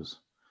think he was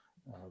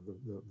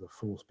the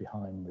force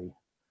behind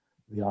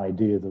the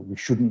idea that we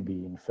shouldn't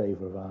be in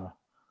favour of our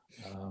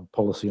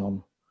policy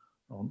on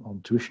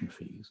tuition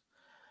fees.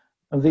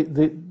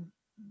 And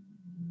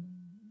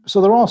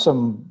so there are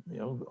some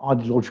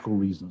ideological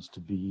reasons to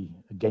be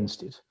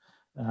against it,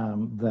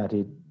 that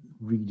it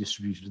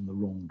redistributed in the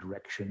wrong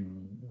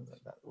direction.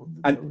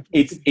 And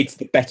it's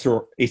the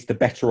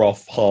better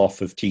off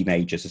half of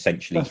teenagers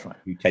essentially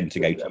who tend to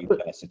go to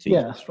university.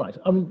 Yeah, that's right.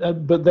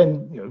 But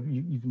then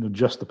you can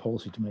adjust the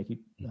policy to make it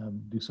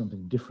do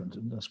something different,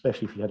 and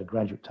especially if you had a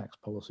graduate tax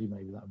policy,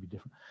 maybe that would be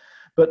different.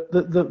 But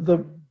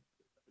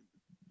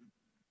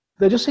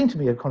there just seemed to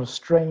be a kind of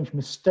strange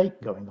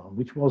mistake going on,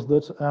 which was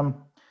that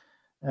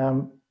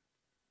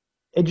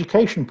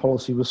education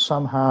policy was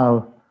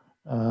somehow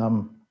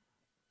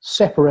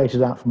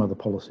separated out from other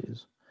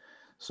policies.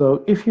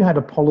 So if you had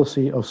a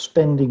policy of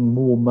spending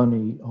more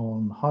money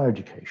on higher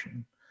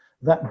education,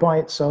 that by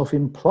itself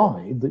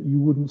implied that you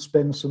wouldn't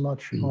spend so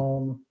much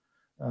on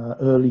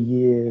early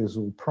years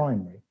or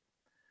primary.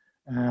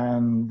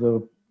 And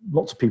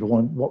lots of people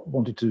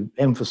wanted to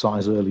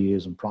emphasize early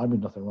years and primary,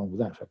 nothing wrong with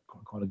that,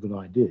 quite a good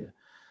idea.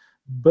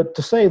 But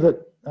to say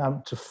that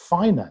to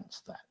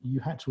finance that, you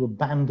had to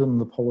abandon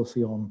the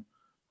policy on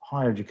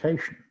higher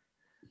education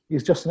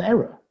is just an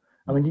error.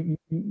 I mean,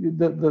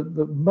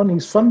 the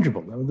money's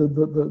fungible. I mean,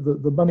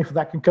 the money for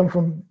that can come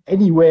from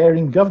anywhere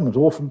in government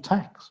or from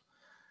tax.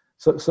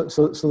 So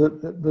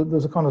that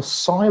there's a kind of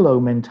silo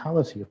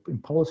mentality in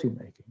policy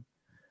making,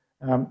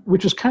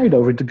 which is carried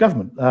over into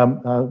government.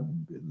 The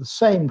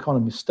same kind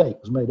of mistake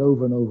was made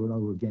over and over and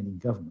over again in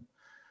government.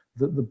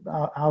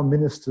 Our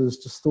ministers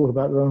just thought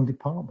about their own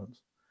departments.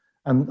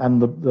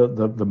 And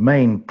the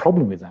main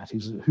problem with that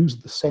is who's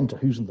at the centre,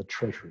 who's in the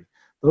treasury.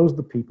 Those are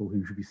the people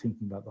who should be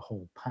thinking about the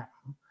whole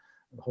pattern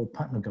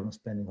of government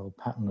spending, the whole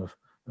pattern of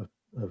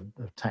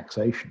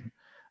taxation.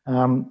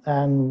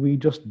 And we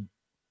just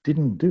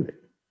didn't do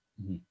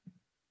it,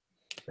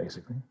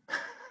 basically.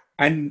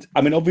 And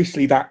I mean,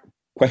 obviously that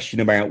question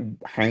about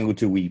how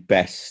do we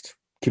best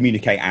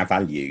communicate our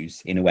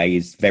values in a way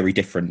is very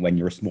different when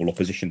you're a small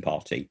opposition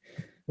party.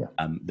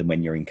 Than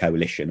when you're in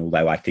coalition,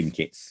 although I think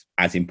it's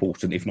as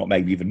important, if not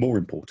maybe even more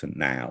important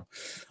now.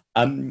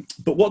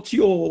 But what's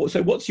your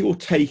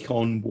take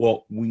on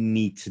what we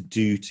need to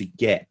do to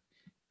get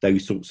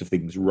those sorts of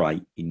things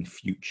right in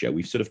future?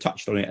 We've sort of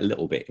touched on it a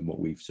little bit in what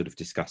we've sort of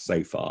discussed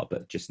so far,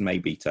 but just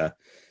maybe to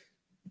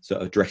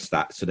sort of address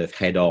that sort of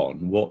head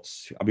on. What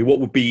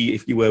would be,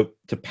 if you were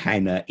to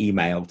pen an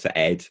email to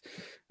Ed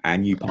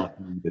and you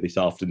partnered this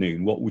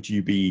afternoon, what would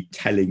you be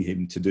telling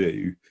him to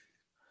do?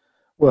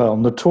 Well,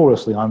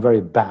 notoriously, I'm very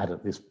bad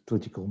at this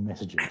political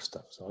messaging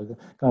stuff, so I'm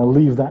going to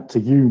leave that to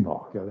you,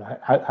 Mark,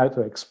 how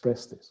to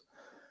express this.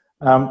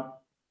 The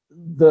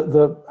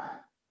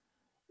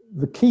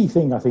key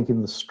thing, I think,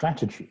 in the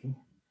strategy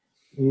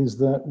is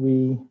that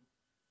we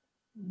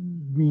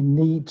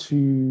need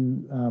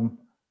to,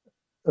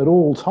 at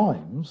all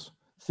times,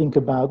 think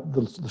about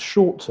the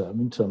short term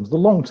in terms of the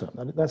long term.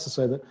 That's to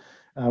say that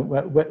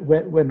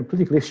when a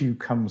political issue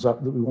comes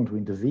up that we want to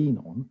intervene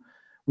on,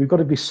 we've got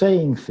to be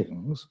saying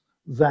things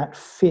that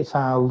fit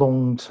our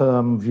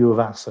long-term view of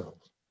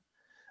ourselves,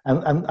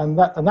 and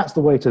that's the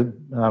way to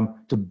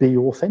be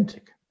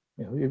authentic.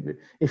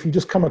 If you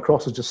just come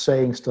across as just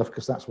saying stuff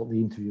because that's what the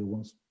interviewer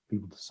wants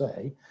people to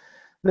say,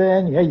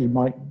 then you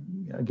might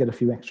get a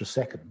few extra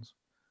seconds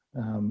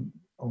on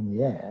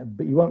the air,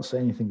 but you won't say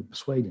anything to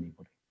persuade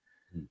anybody.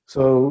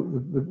 So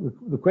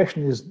the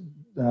question is,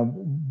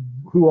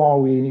 who are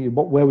we?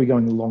 Where are we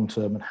going in the long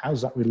term, and how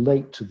does that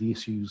relate to the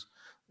issues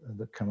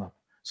that come up?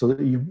 So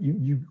that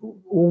you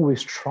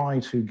always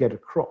try to get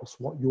across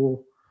what your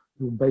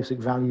basic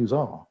values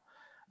are.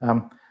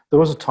 There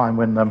was a time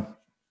when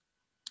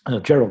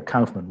Gerald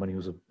Kaufman, when he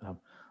was a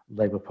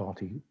Labour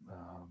Party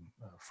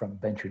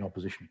front bencher in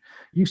opposition,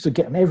 used to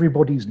get on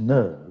everybody's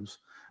nerves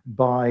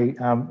by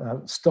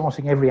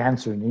starting every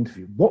answer in the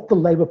interview. What the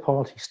Labour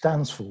Party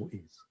stands for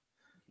is,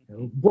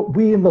 what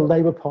we in the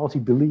Labour Party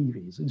believe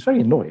is. It's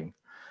very annoying.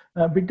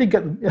 But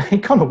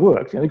it kind of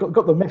worked.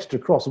 Got the message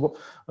across of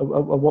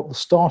what the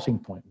starting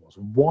point was,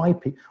 and why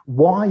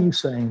are you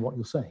saying what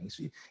you're saying.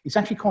 It's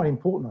actually quite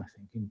important, I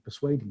think, in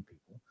persuading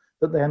people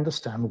that they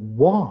understand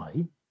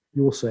why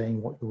you're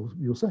saying what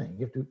you're saying.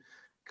 You have to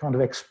kind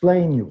of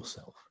explain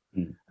yourself.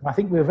 And I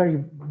think we're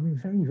very,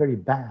 very, very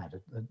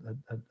bad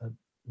at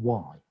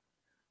why.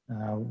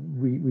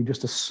 We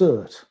just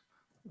assert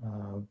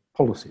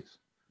policies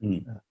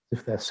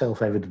if they're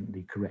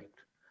self-evidently correct.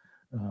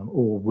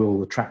 Or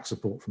will attract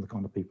support from the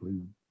kind of people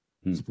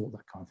who support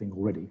that kind of thing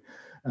already.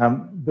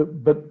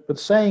 But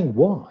saying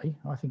why,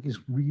 I think, is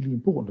really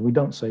important. And we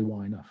don't say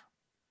why enough.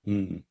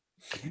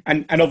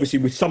 And obviously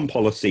with some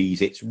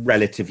policies, it's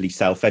relatively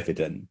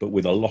self-evident, but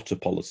with a lot of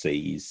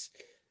policies,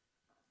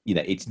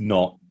 it's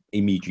not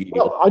immediately.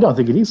 Well, I don't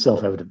think it is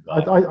self-evident.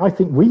 I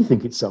think we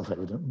think it's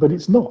self-evident, but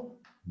it's not.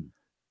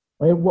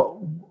 I mean,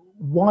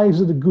 why is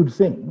it a good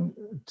thing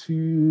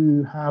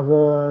to have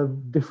a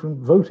different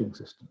voting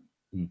system?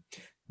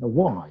 Now,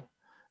 why?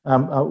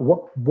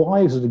 Why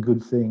is it a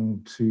good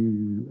thing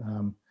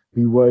to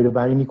be worried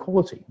about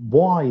inequality?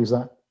 Why is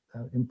that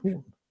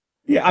important?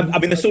 Yeah, I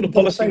mean, the sort of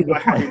policy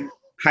I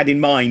had in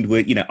mind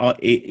were,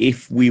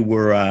 if we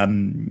were,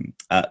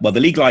 the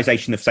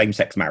legalization of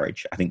same-sex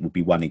marriage, I think would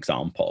be one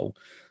example,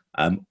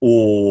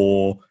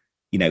 or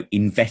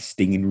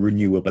investing in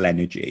renewable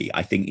energy.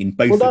 I think in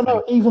both. Well,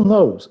 no, even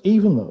those.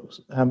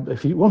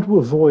 If you want to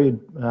avoid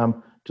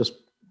just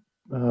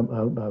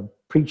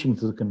preaching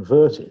to the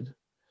converted,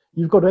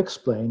 you've got to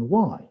explain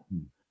why.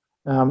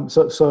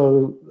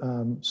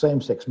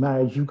 Same-sex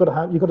marriage, you've got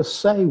to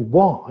say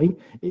why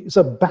it's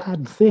a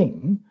bad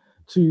thing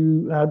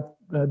to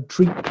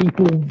treat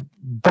people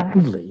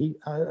badly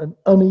and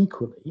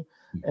unequally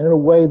in a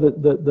way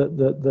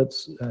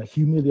that's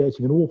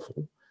humiliating and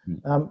awful.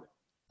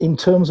 In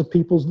terms of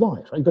people's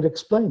lives, right? You've got to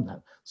explain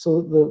that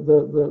so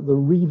that the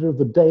reader of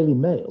the Daily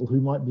Mail,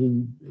 who might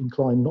be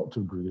inclined not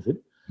to agree with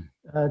it,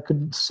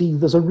 could see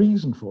there's a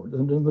reason for it,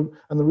 and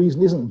the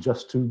reason isn't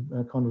just to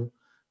kind of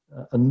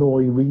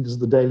annoy readers of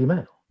the Daily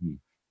Mail.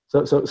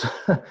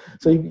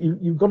 So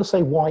you've got to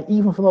say why,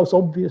 even for the most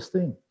obvious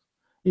things,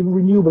 even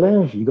renewable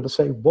energy. You've got to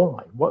say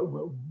why. What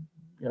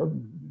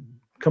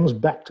comes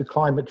back to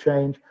climate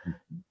change.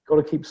 You've got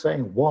to keep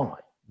saying why.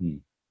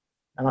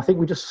 And I think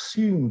we just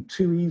assume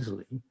too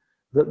easily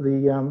that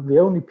the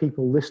only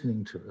people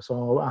listening to us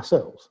are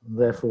ourselves, and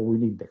therefore we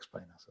need to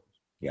explain ourselves.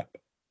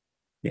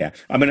 Yeah.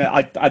 I mean,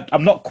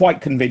 I'm not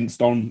quite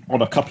convinced on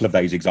a couple of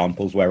those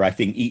examples where I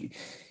think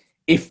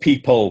if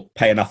people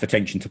pay enough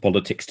attention to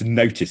politics to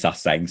notice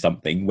us saying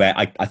something, where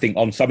I think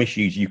on some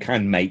issues you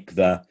can make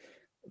the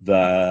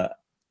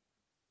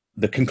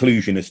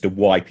conclusion as to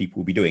why people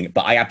will be doing it.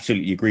 But I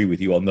absolutely agree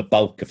with you on the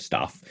bulk of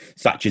stuff,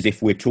 such as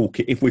if we're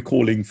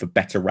calling for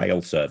better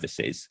rail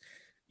services,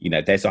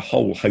 there's a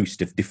whole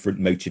host of different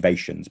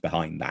motivations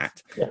behind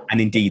that. Yeah. And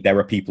indeed, there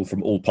are people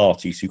from all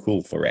parties who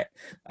call for it.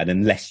 And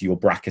unless you're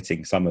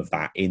bracketing some of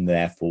that in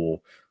there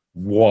for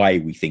why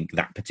we think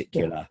that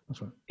particular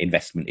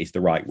investment is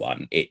the right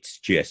one,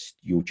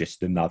 you're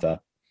just another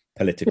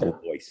political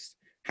voice.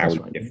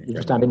 You're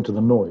just adding to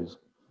the noise.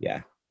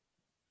 Yeah.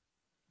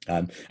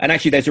 And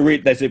actually,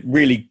 there's a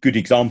really good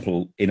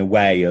example in a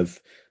way of,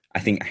 I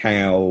think,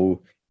 how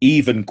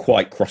even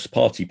quite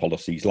cross-party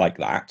policies like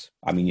that.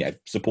 I mean,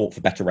 support for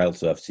better rail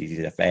services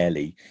is a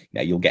fairly,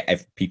 you'll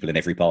get people in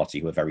every party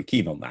who are very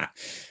keen on that.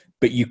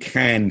 But you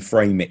can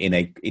frame it in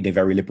a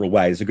very liberal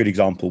way. There's a good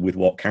example with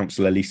what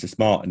Councillor Lisa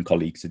Smart and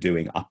colleagues are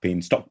doing up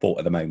in Stockport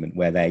at the moment,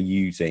 where they're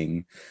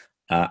using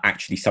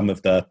actually some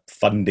of the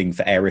funding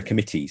for area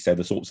committees, so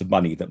the sorts of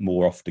money that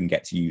more often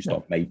gets used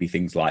on maybe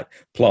things like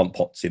plant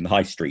pots in the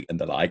high street and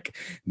the like.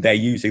 They're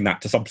using that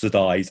to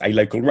subsidise a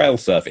local rail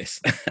service,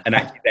 and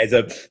actually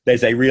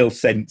there's a real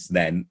sense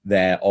then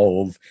there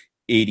of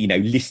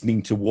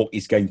listening to what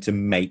is going to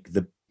make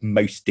the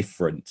most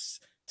difference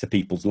to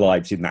people's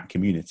lives in that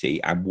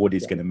community and what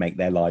is going to make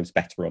their lives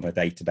better on a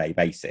day-to-day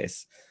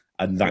basis,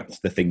 and that's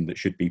the thing that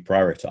should be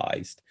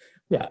prioritised.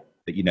 That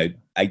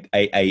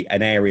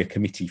an area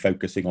committee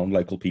focusing on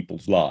local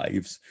people's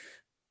lives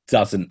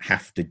doesn't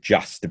have to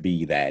just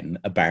be then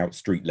about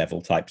street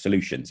level type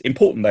solutions.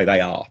 Important though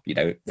they are,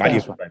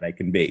 valuable though they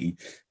can be,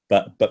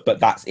 but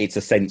it's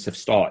a sense of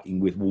starting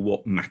with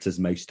what matters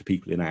most to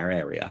people in our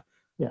area.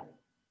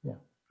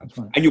 That's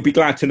right. And you'll be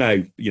glad to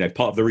know,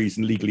 part of the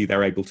reason legally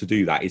they're able to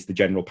do that is the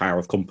general power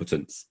of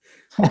competence.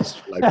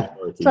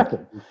 Exactly.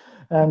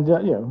 And,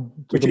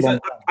 which is,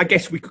 I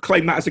guess we could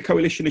claim that as a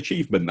coalition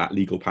achievement, that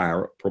legal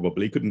power,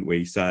 probably, couldn't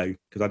we? So,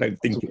 because I don't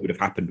think it would have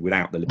happened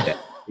without the Lib Dem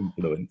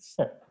influence.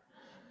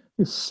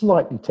 It's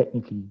slightly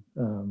technically,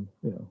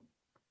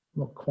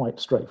 not quite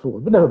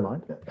straightforward, but never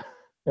mind.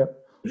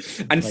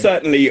 And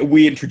certainly,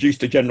 we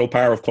introduced a general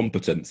power of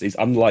competence is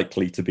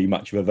unlikely to be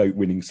much of a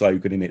vote-winning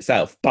slogan in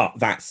itself. But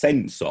that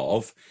sense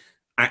of,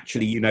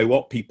 actually,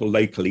 people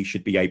locally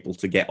should be able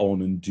to get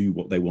on and do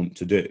what they want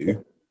to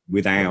do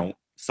without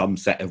some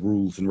set of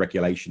rules and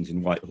regulations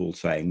in Whitehall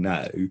saying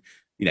no.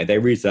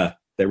 There is a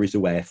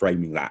way of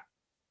framing that.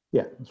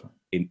 Yeah, that's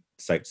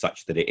right.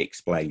 Such that it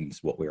explains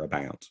what we're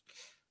about.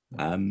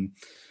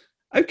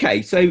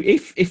 Okay, so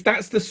if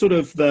that's the sort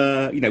of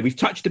we've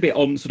touched a bit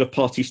on sort of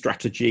party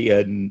strategy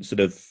and sort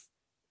of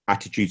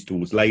attitudes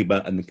towards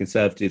Labour and the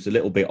Conservatives, a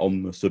little bit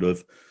on the sort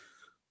of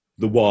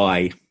the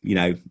why,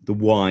 the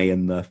why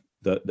and the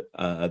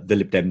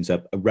Lib Dems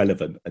are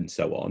relevant and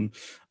so on.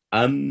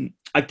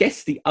 I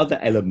guess the other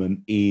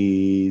element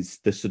is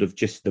the sort of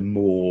just the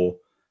more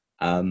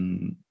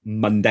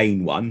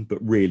mundane one, but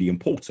really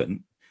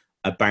important,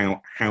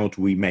 about how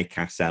do we make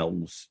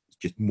ourselves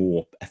just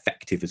more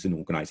effective as an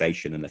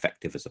organisation and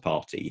effective as a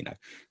party.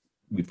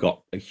 We've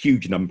got a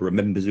huge number of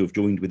members who have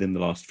joined within the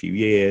last few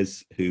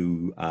years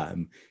who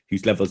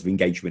whose levels of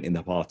engagement in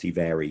the party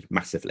vary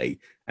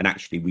massively, and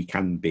actually we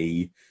can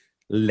be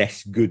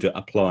less good at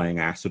applying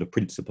our sort of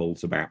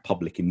principles about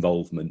public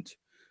involvement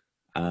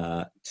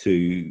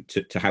to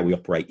how we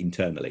operate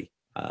internally.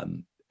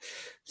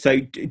 So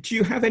do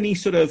you have any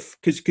sort of,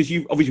 because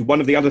you obviously,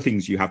 one of the other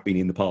things you have been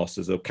in the past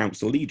as a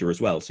council leader as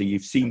well, so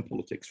you've seen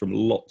politics from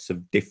lots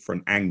of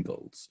different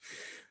angles.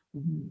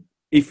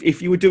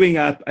 If you were doing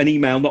an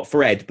email not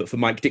for Ed but for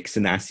Mike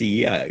Dixon, our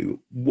CEO,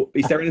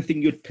 is there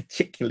anything you'd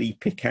particularly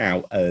pick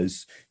out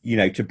as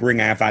to bring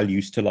our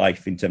values to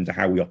life in terms of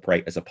how we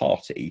operate as a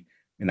party,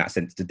 in that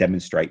sense, to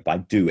demonstrate by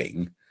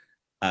doing,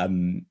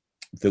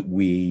 that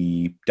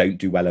we don't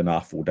do well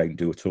enough or don't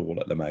do at all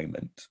at the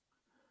moment?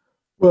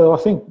 Well, I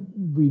think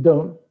we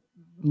don't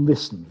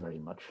listen very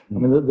much. I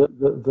mean,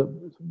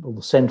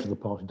 the centre of the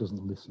party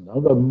doesn't listen.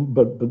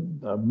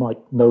 But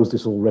Mike knows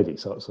this already,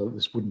 so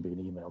this wouldn't be an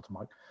email to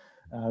Mike.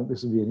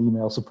 This would be an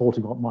email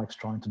supporting what Mike's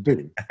trying to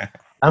do.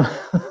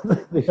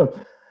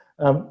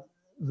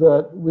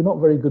 That we're not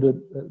very good at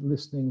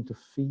listening to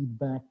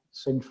feedback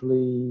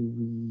centrally.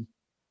 We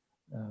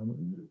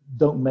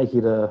don't make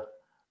it a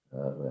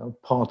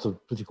part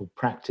of political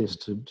practice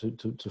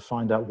to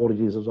find out what it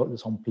is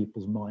that's on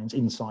people's minds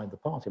inside the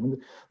party. I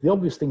mean, the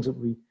obvious things that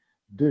we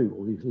do,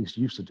 or at least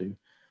used to do,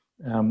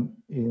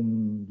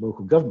 in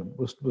local government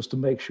was to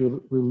make sure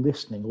that we're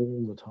listening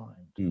all the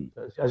time.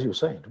 As you were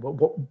saying,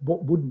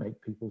 what would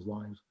make people's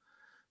lives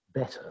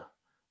better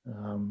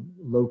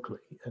locally,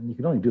 and you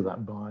can only do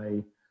that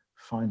by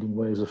finding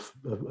ways of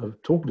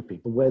talking to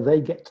people where they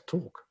get to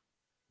talk.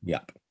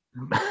 Yep.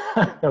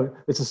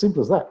 It's as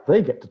simple as that.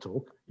 They get to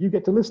talk, you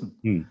get to listen.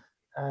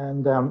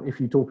 And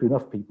if you talk to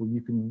enough people, you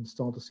can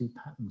start to see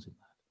patterns in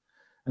that.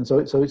 And so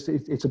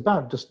it's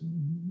about just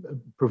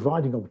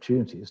providing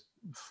opportunities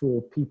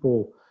for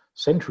people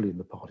centrally in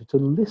the party to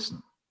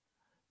listen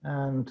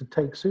and to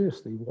take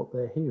seriously what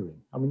they're hearing.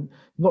 I mean,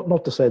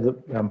 not to say that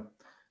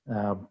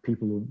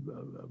people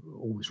are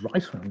always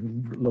right. I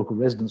mean, local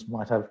residents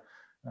might have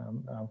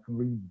can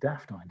read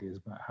daft ideas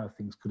about how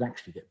things could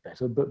actually get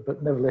better,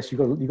 but nevertheless, you've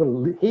got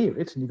to hear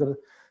it, and you've got to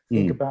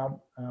think about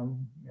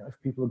if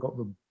people have got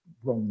the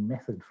wrong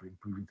method for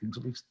improving things,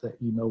 at least that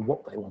you know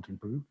what they want to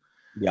improve.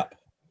 Yep.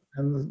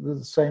 And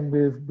the same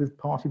with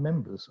party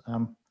members. I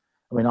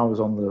mean, I was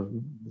on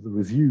the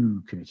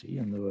review committee,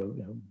 and there were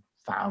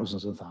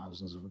thousands and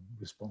thousands of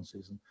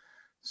responses, and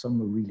some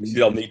were really. This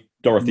is on the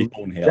Dorothy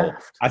Thornhill,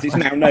 daft. as it's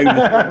now known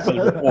as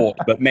the report.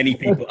 But many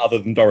people, other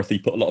than Dorothy,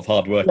 put a lot of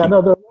hard work. Yeah,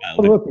 no, there are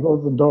a lot of work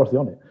other than Dorothy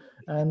on it,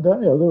 and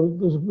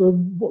there's a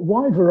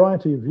wide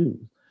variety of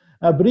views.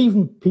 But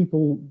even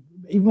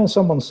when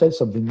someone says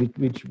something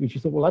which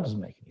you thought, well, that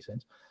doesn't make any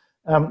sense.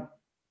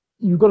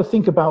 You've got to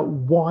think about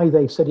why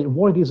they said it,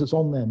 what it is that's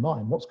on their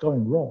mind, what's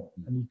going wrong.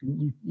 And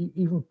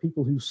even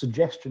people whose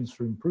suggestions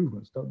for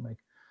improvements don't make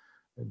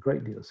a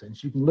great deal of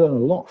sense, you can learn a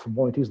lot from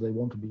what it is they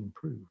want to be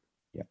improved.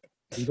 Yeah.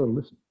 You've got to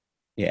listen.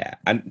 Yeah,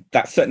 and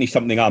that's certainly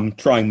something I'm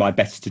trying my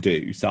best to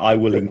do. So I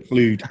will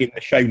include in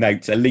the show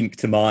notes a link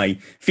to my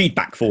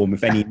feedback form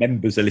if any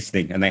members are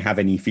listening and they have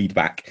any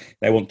feedback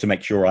they want to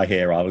make sure I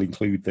hear. I'll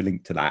include the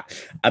link to that.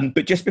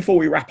 But just before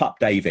we wrap up,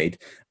 David,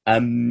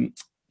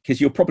 because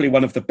you're probably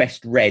one of the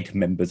best read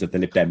members of the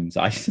Lib Dems,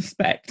 I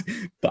suspect,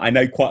 but I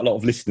know quite a lot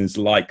of listeners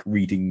like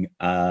reading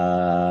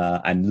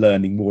and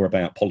learning more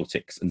about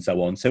politics and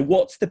so on. So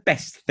what's the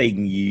best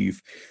thing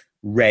you've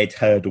read,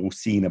 heard or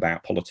seen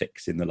about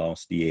politics in the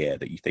last year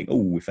that you think,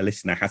 oh, if a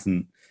listener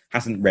hasn't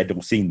read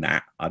or seen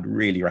that, I'd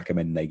really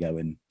recommend they go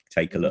and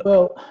take a look?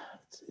 Well,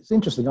 it's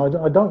interesting.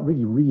 I don't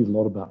really read a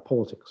lot about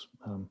politics,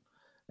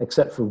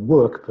 except for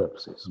work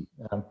purposes.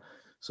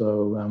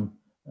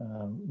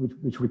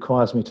 Which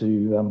requires me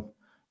to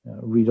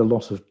read a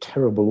lot of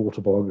terrible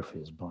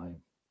autobiographies by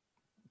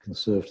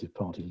Conservative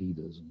Party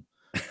leaders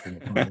and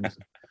Prime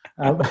Minister.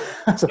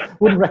 So I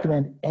wouldn't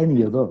recommend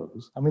any of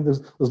those. I mean,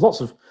 there's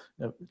lots of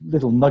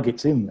little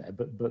nuggets in there,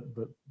 but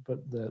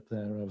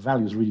their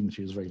values reading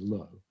material is very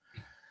low.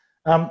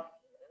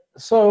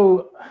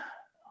 So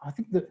I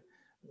think that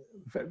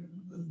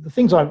the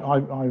things I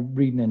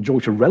read and enjoy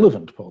which are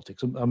relevant to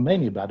politics are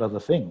mainly about other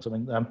things. I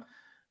mean, I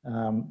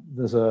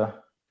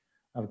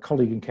have a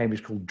colleague in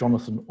Cambridge called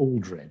Jonathan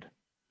Aldred,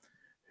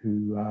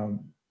 who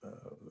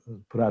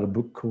put out a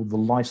book called The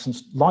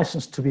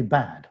License to be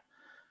Bad,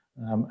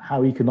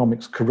 How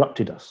Economics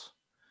Corrupted Us.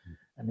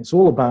 And it's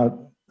all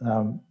about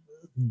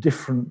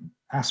different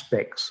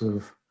aspects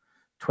of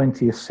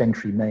 20th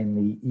century,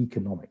 mainly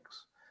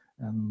economics,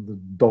 and the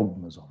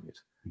dogmas of it,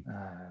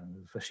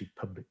 especially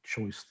public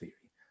choice theory,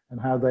 and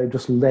how they've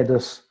just led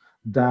us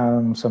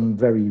down some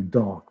very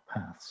dark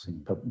paths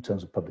in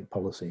terms of public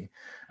policy,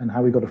 and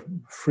how we've got to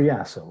free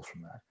ourselves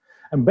from that.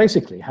 And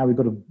basically how we've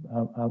got to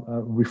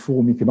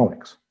reform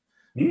economics.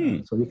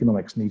 So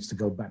economics needs to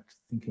go back to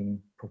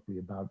thinking properly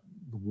about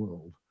the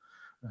world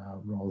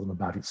rather than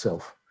about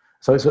itself.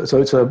 So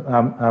it's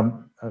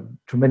a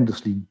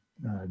tremendously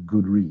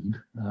good read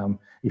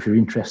if you're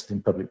interested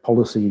in public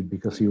policy,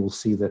 because you'll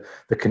see the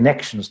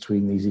connections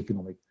between these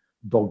economic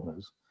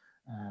dogmas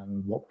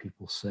and what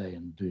people say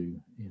and do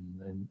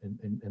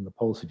in the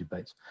policy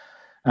debates.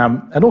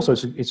 And also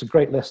it's a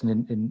great lesson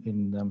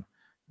in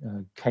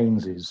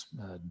Keynes's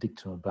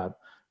dictum about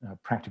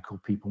practical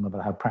people, no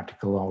matter how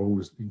practical, are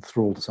always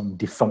enthralled to some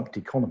defunct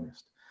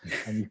economist.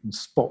 And you can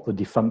spot the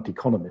defunct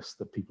economists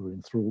that people are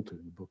enthralled to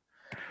in the book.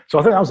 So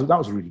I think that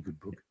was a really good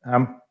book.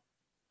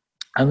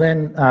 And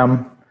then, I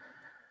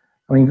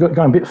mean,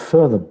 going a bit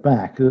further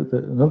back,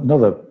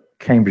 another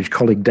Cambridge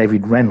colleague,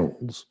 David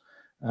Reynolds,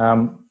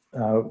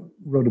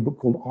 wrote a book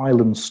called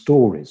Island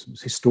Stories.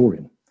 He's a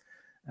historian.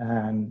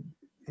 And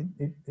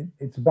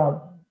it's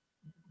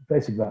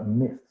basically about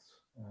myths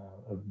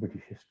of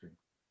British history.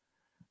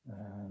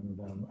 and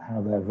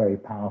how they're very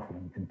powerful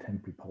in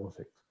contemporary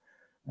politics,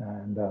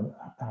 and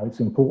how it's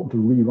important to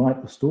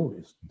rewrite the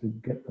stories, to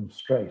get them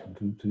straight, and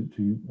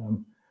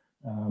to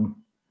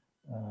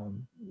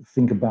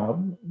think about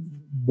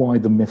why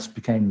the myths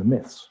became the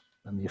myths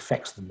and the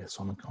effects of the myths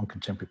on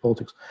contemporary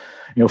politics.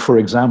 For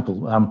example,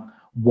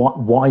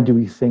 why do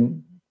we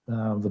think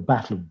the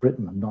Battle of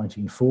Britain of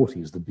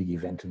 1940 is the big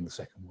event in the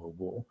Second World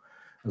War,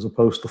 as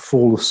opposed to the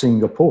fall of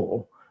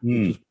Singapore,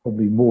 which is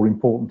probably more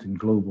important in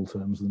global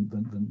terms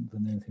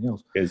than anything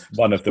else? Because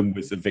one of them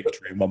was a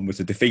victory and one was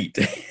a defeat.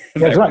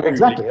 Yeah,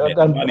 exactly.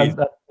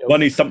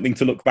 One is something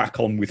to look back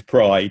on with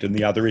pride, and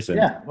the other isn't.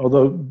 Yeah,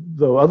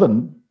 although other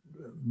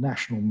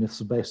national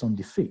myths are based on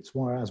defeats,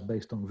 whereas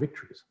based on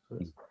victories. So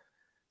it's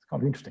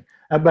kind of interesting.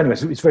 But anyway,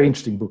 it's a very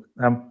interesting book.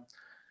 And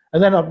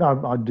then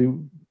I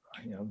do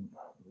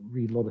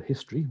read a lot of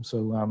history.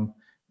 So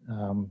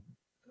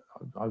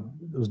there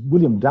was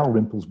William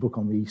Dalrymple's book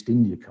on the East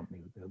India Company.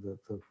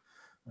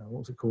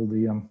 What's it called?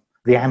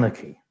 The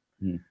Anarchy.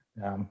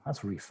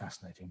 That's a really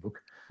fascinating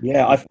book.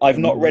 Yeah, I've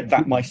not read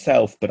that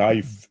myself, but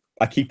I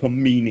keep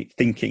on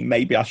thinking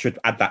maybe I should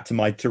add that to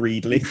my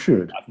to-read list. You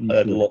should. I've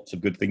heard lots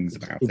of good things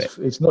about it.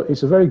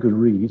 It's a very good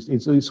read.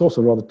 It's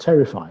also rather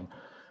terrifying.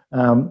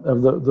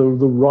 Of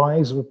the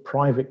rise of a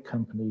private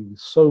company with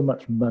so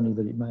much money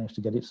that it managed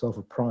to get itself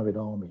a private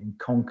army and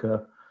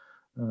conquer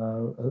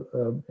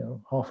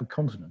half a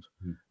continent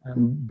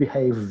and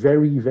behave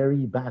very,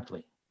 very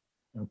badly.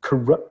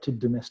 Corrupted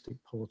domestic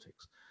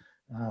politics,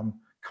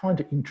 kind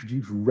of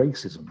introduced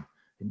racism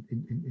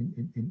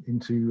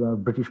into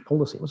British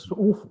policy. It was an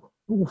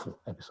awful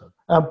episode.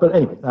 But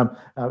anyway,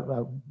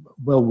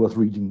 well worth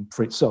reading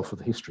for itself, for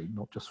the history,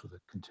 not just for the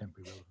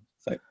contemporary relevance.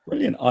 So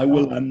brilliant. I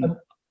will.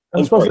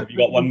 I suppose you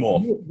got one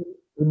more.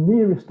 The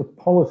nearest to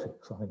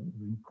politics, I think,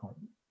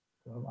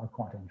 I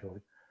quite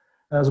enjoyed.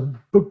 There's a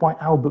book by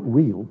Albert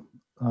Reel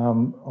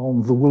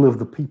on the will of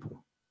the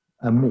people,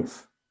 a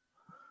myth,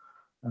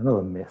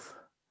 another myth,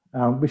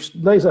 which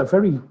lays out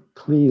very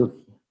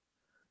clearly,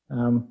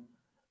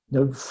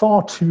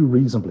 far too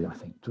reasonably, I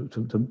think,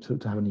 to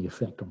have any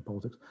effect on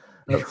politics.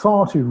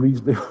 Far too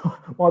reasonably,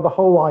 why the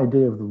whole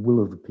idea of the will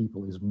of the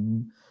people is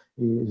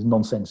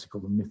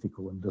nonsensical and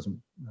mythical and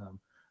doesn't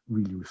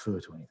really refer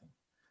to anything,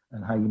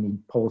 and how you need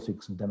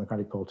politics and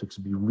democratic politics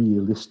to be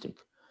realistic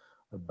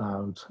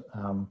about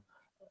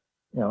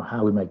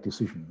how we make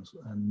decisions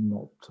and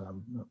not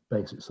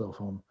base itself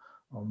on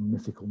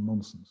mythical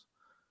nonsense.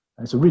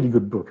 And it's a really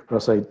good book, but I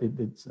say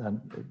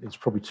it's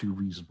probably too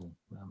reasonable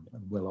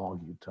and well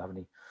argued to have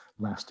any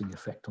lasting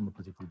effect on the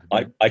political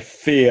debate. I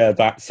fear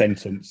that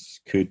sentence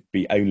could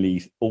be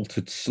only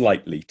altered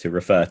slightly to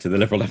refer to the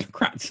Liberal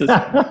Democrats as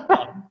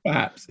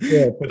perhaps.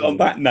 Yeah, but on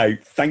that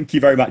note, thank you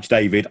very much,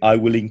 David. I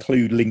will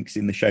include links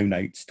in the show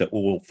notes to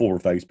all 4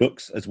 of those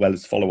books, as well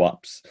as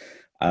follow-ups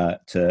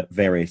to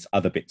various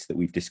other bits that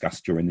we've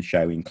discussed during the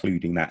show,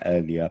 including that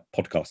earlier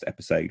podcast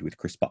episode with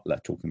Chris Butler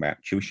talking about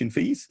tuition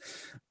fees.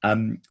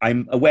 I'm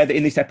aware that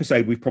in this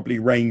episode, we've probably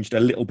ranged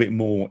a little bit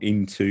more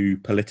into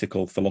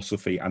political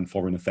philosophy and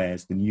foreign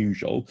affairs than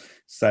usual.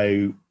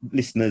 So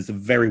listeners are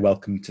very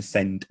welcome to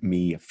send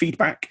me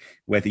feedback,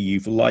 whether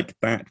you've liked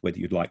that, whether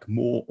you'd like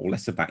more or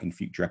less of that in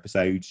future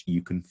episodes.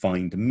 You can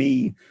find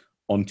me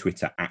on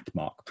Twitter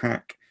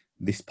 @MarkPack,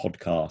 this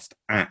podcast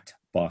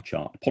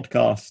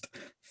 @BarChartPodcast.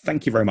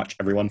 Thank you very much,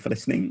 everyone, for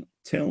listening.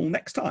 Till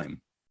next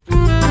time.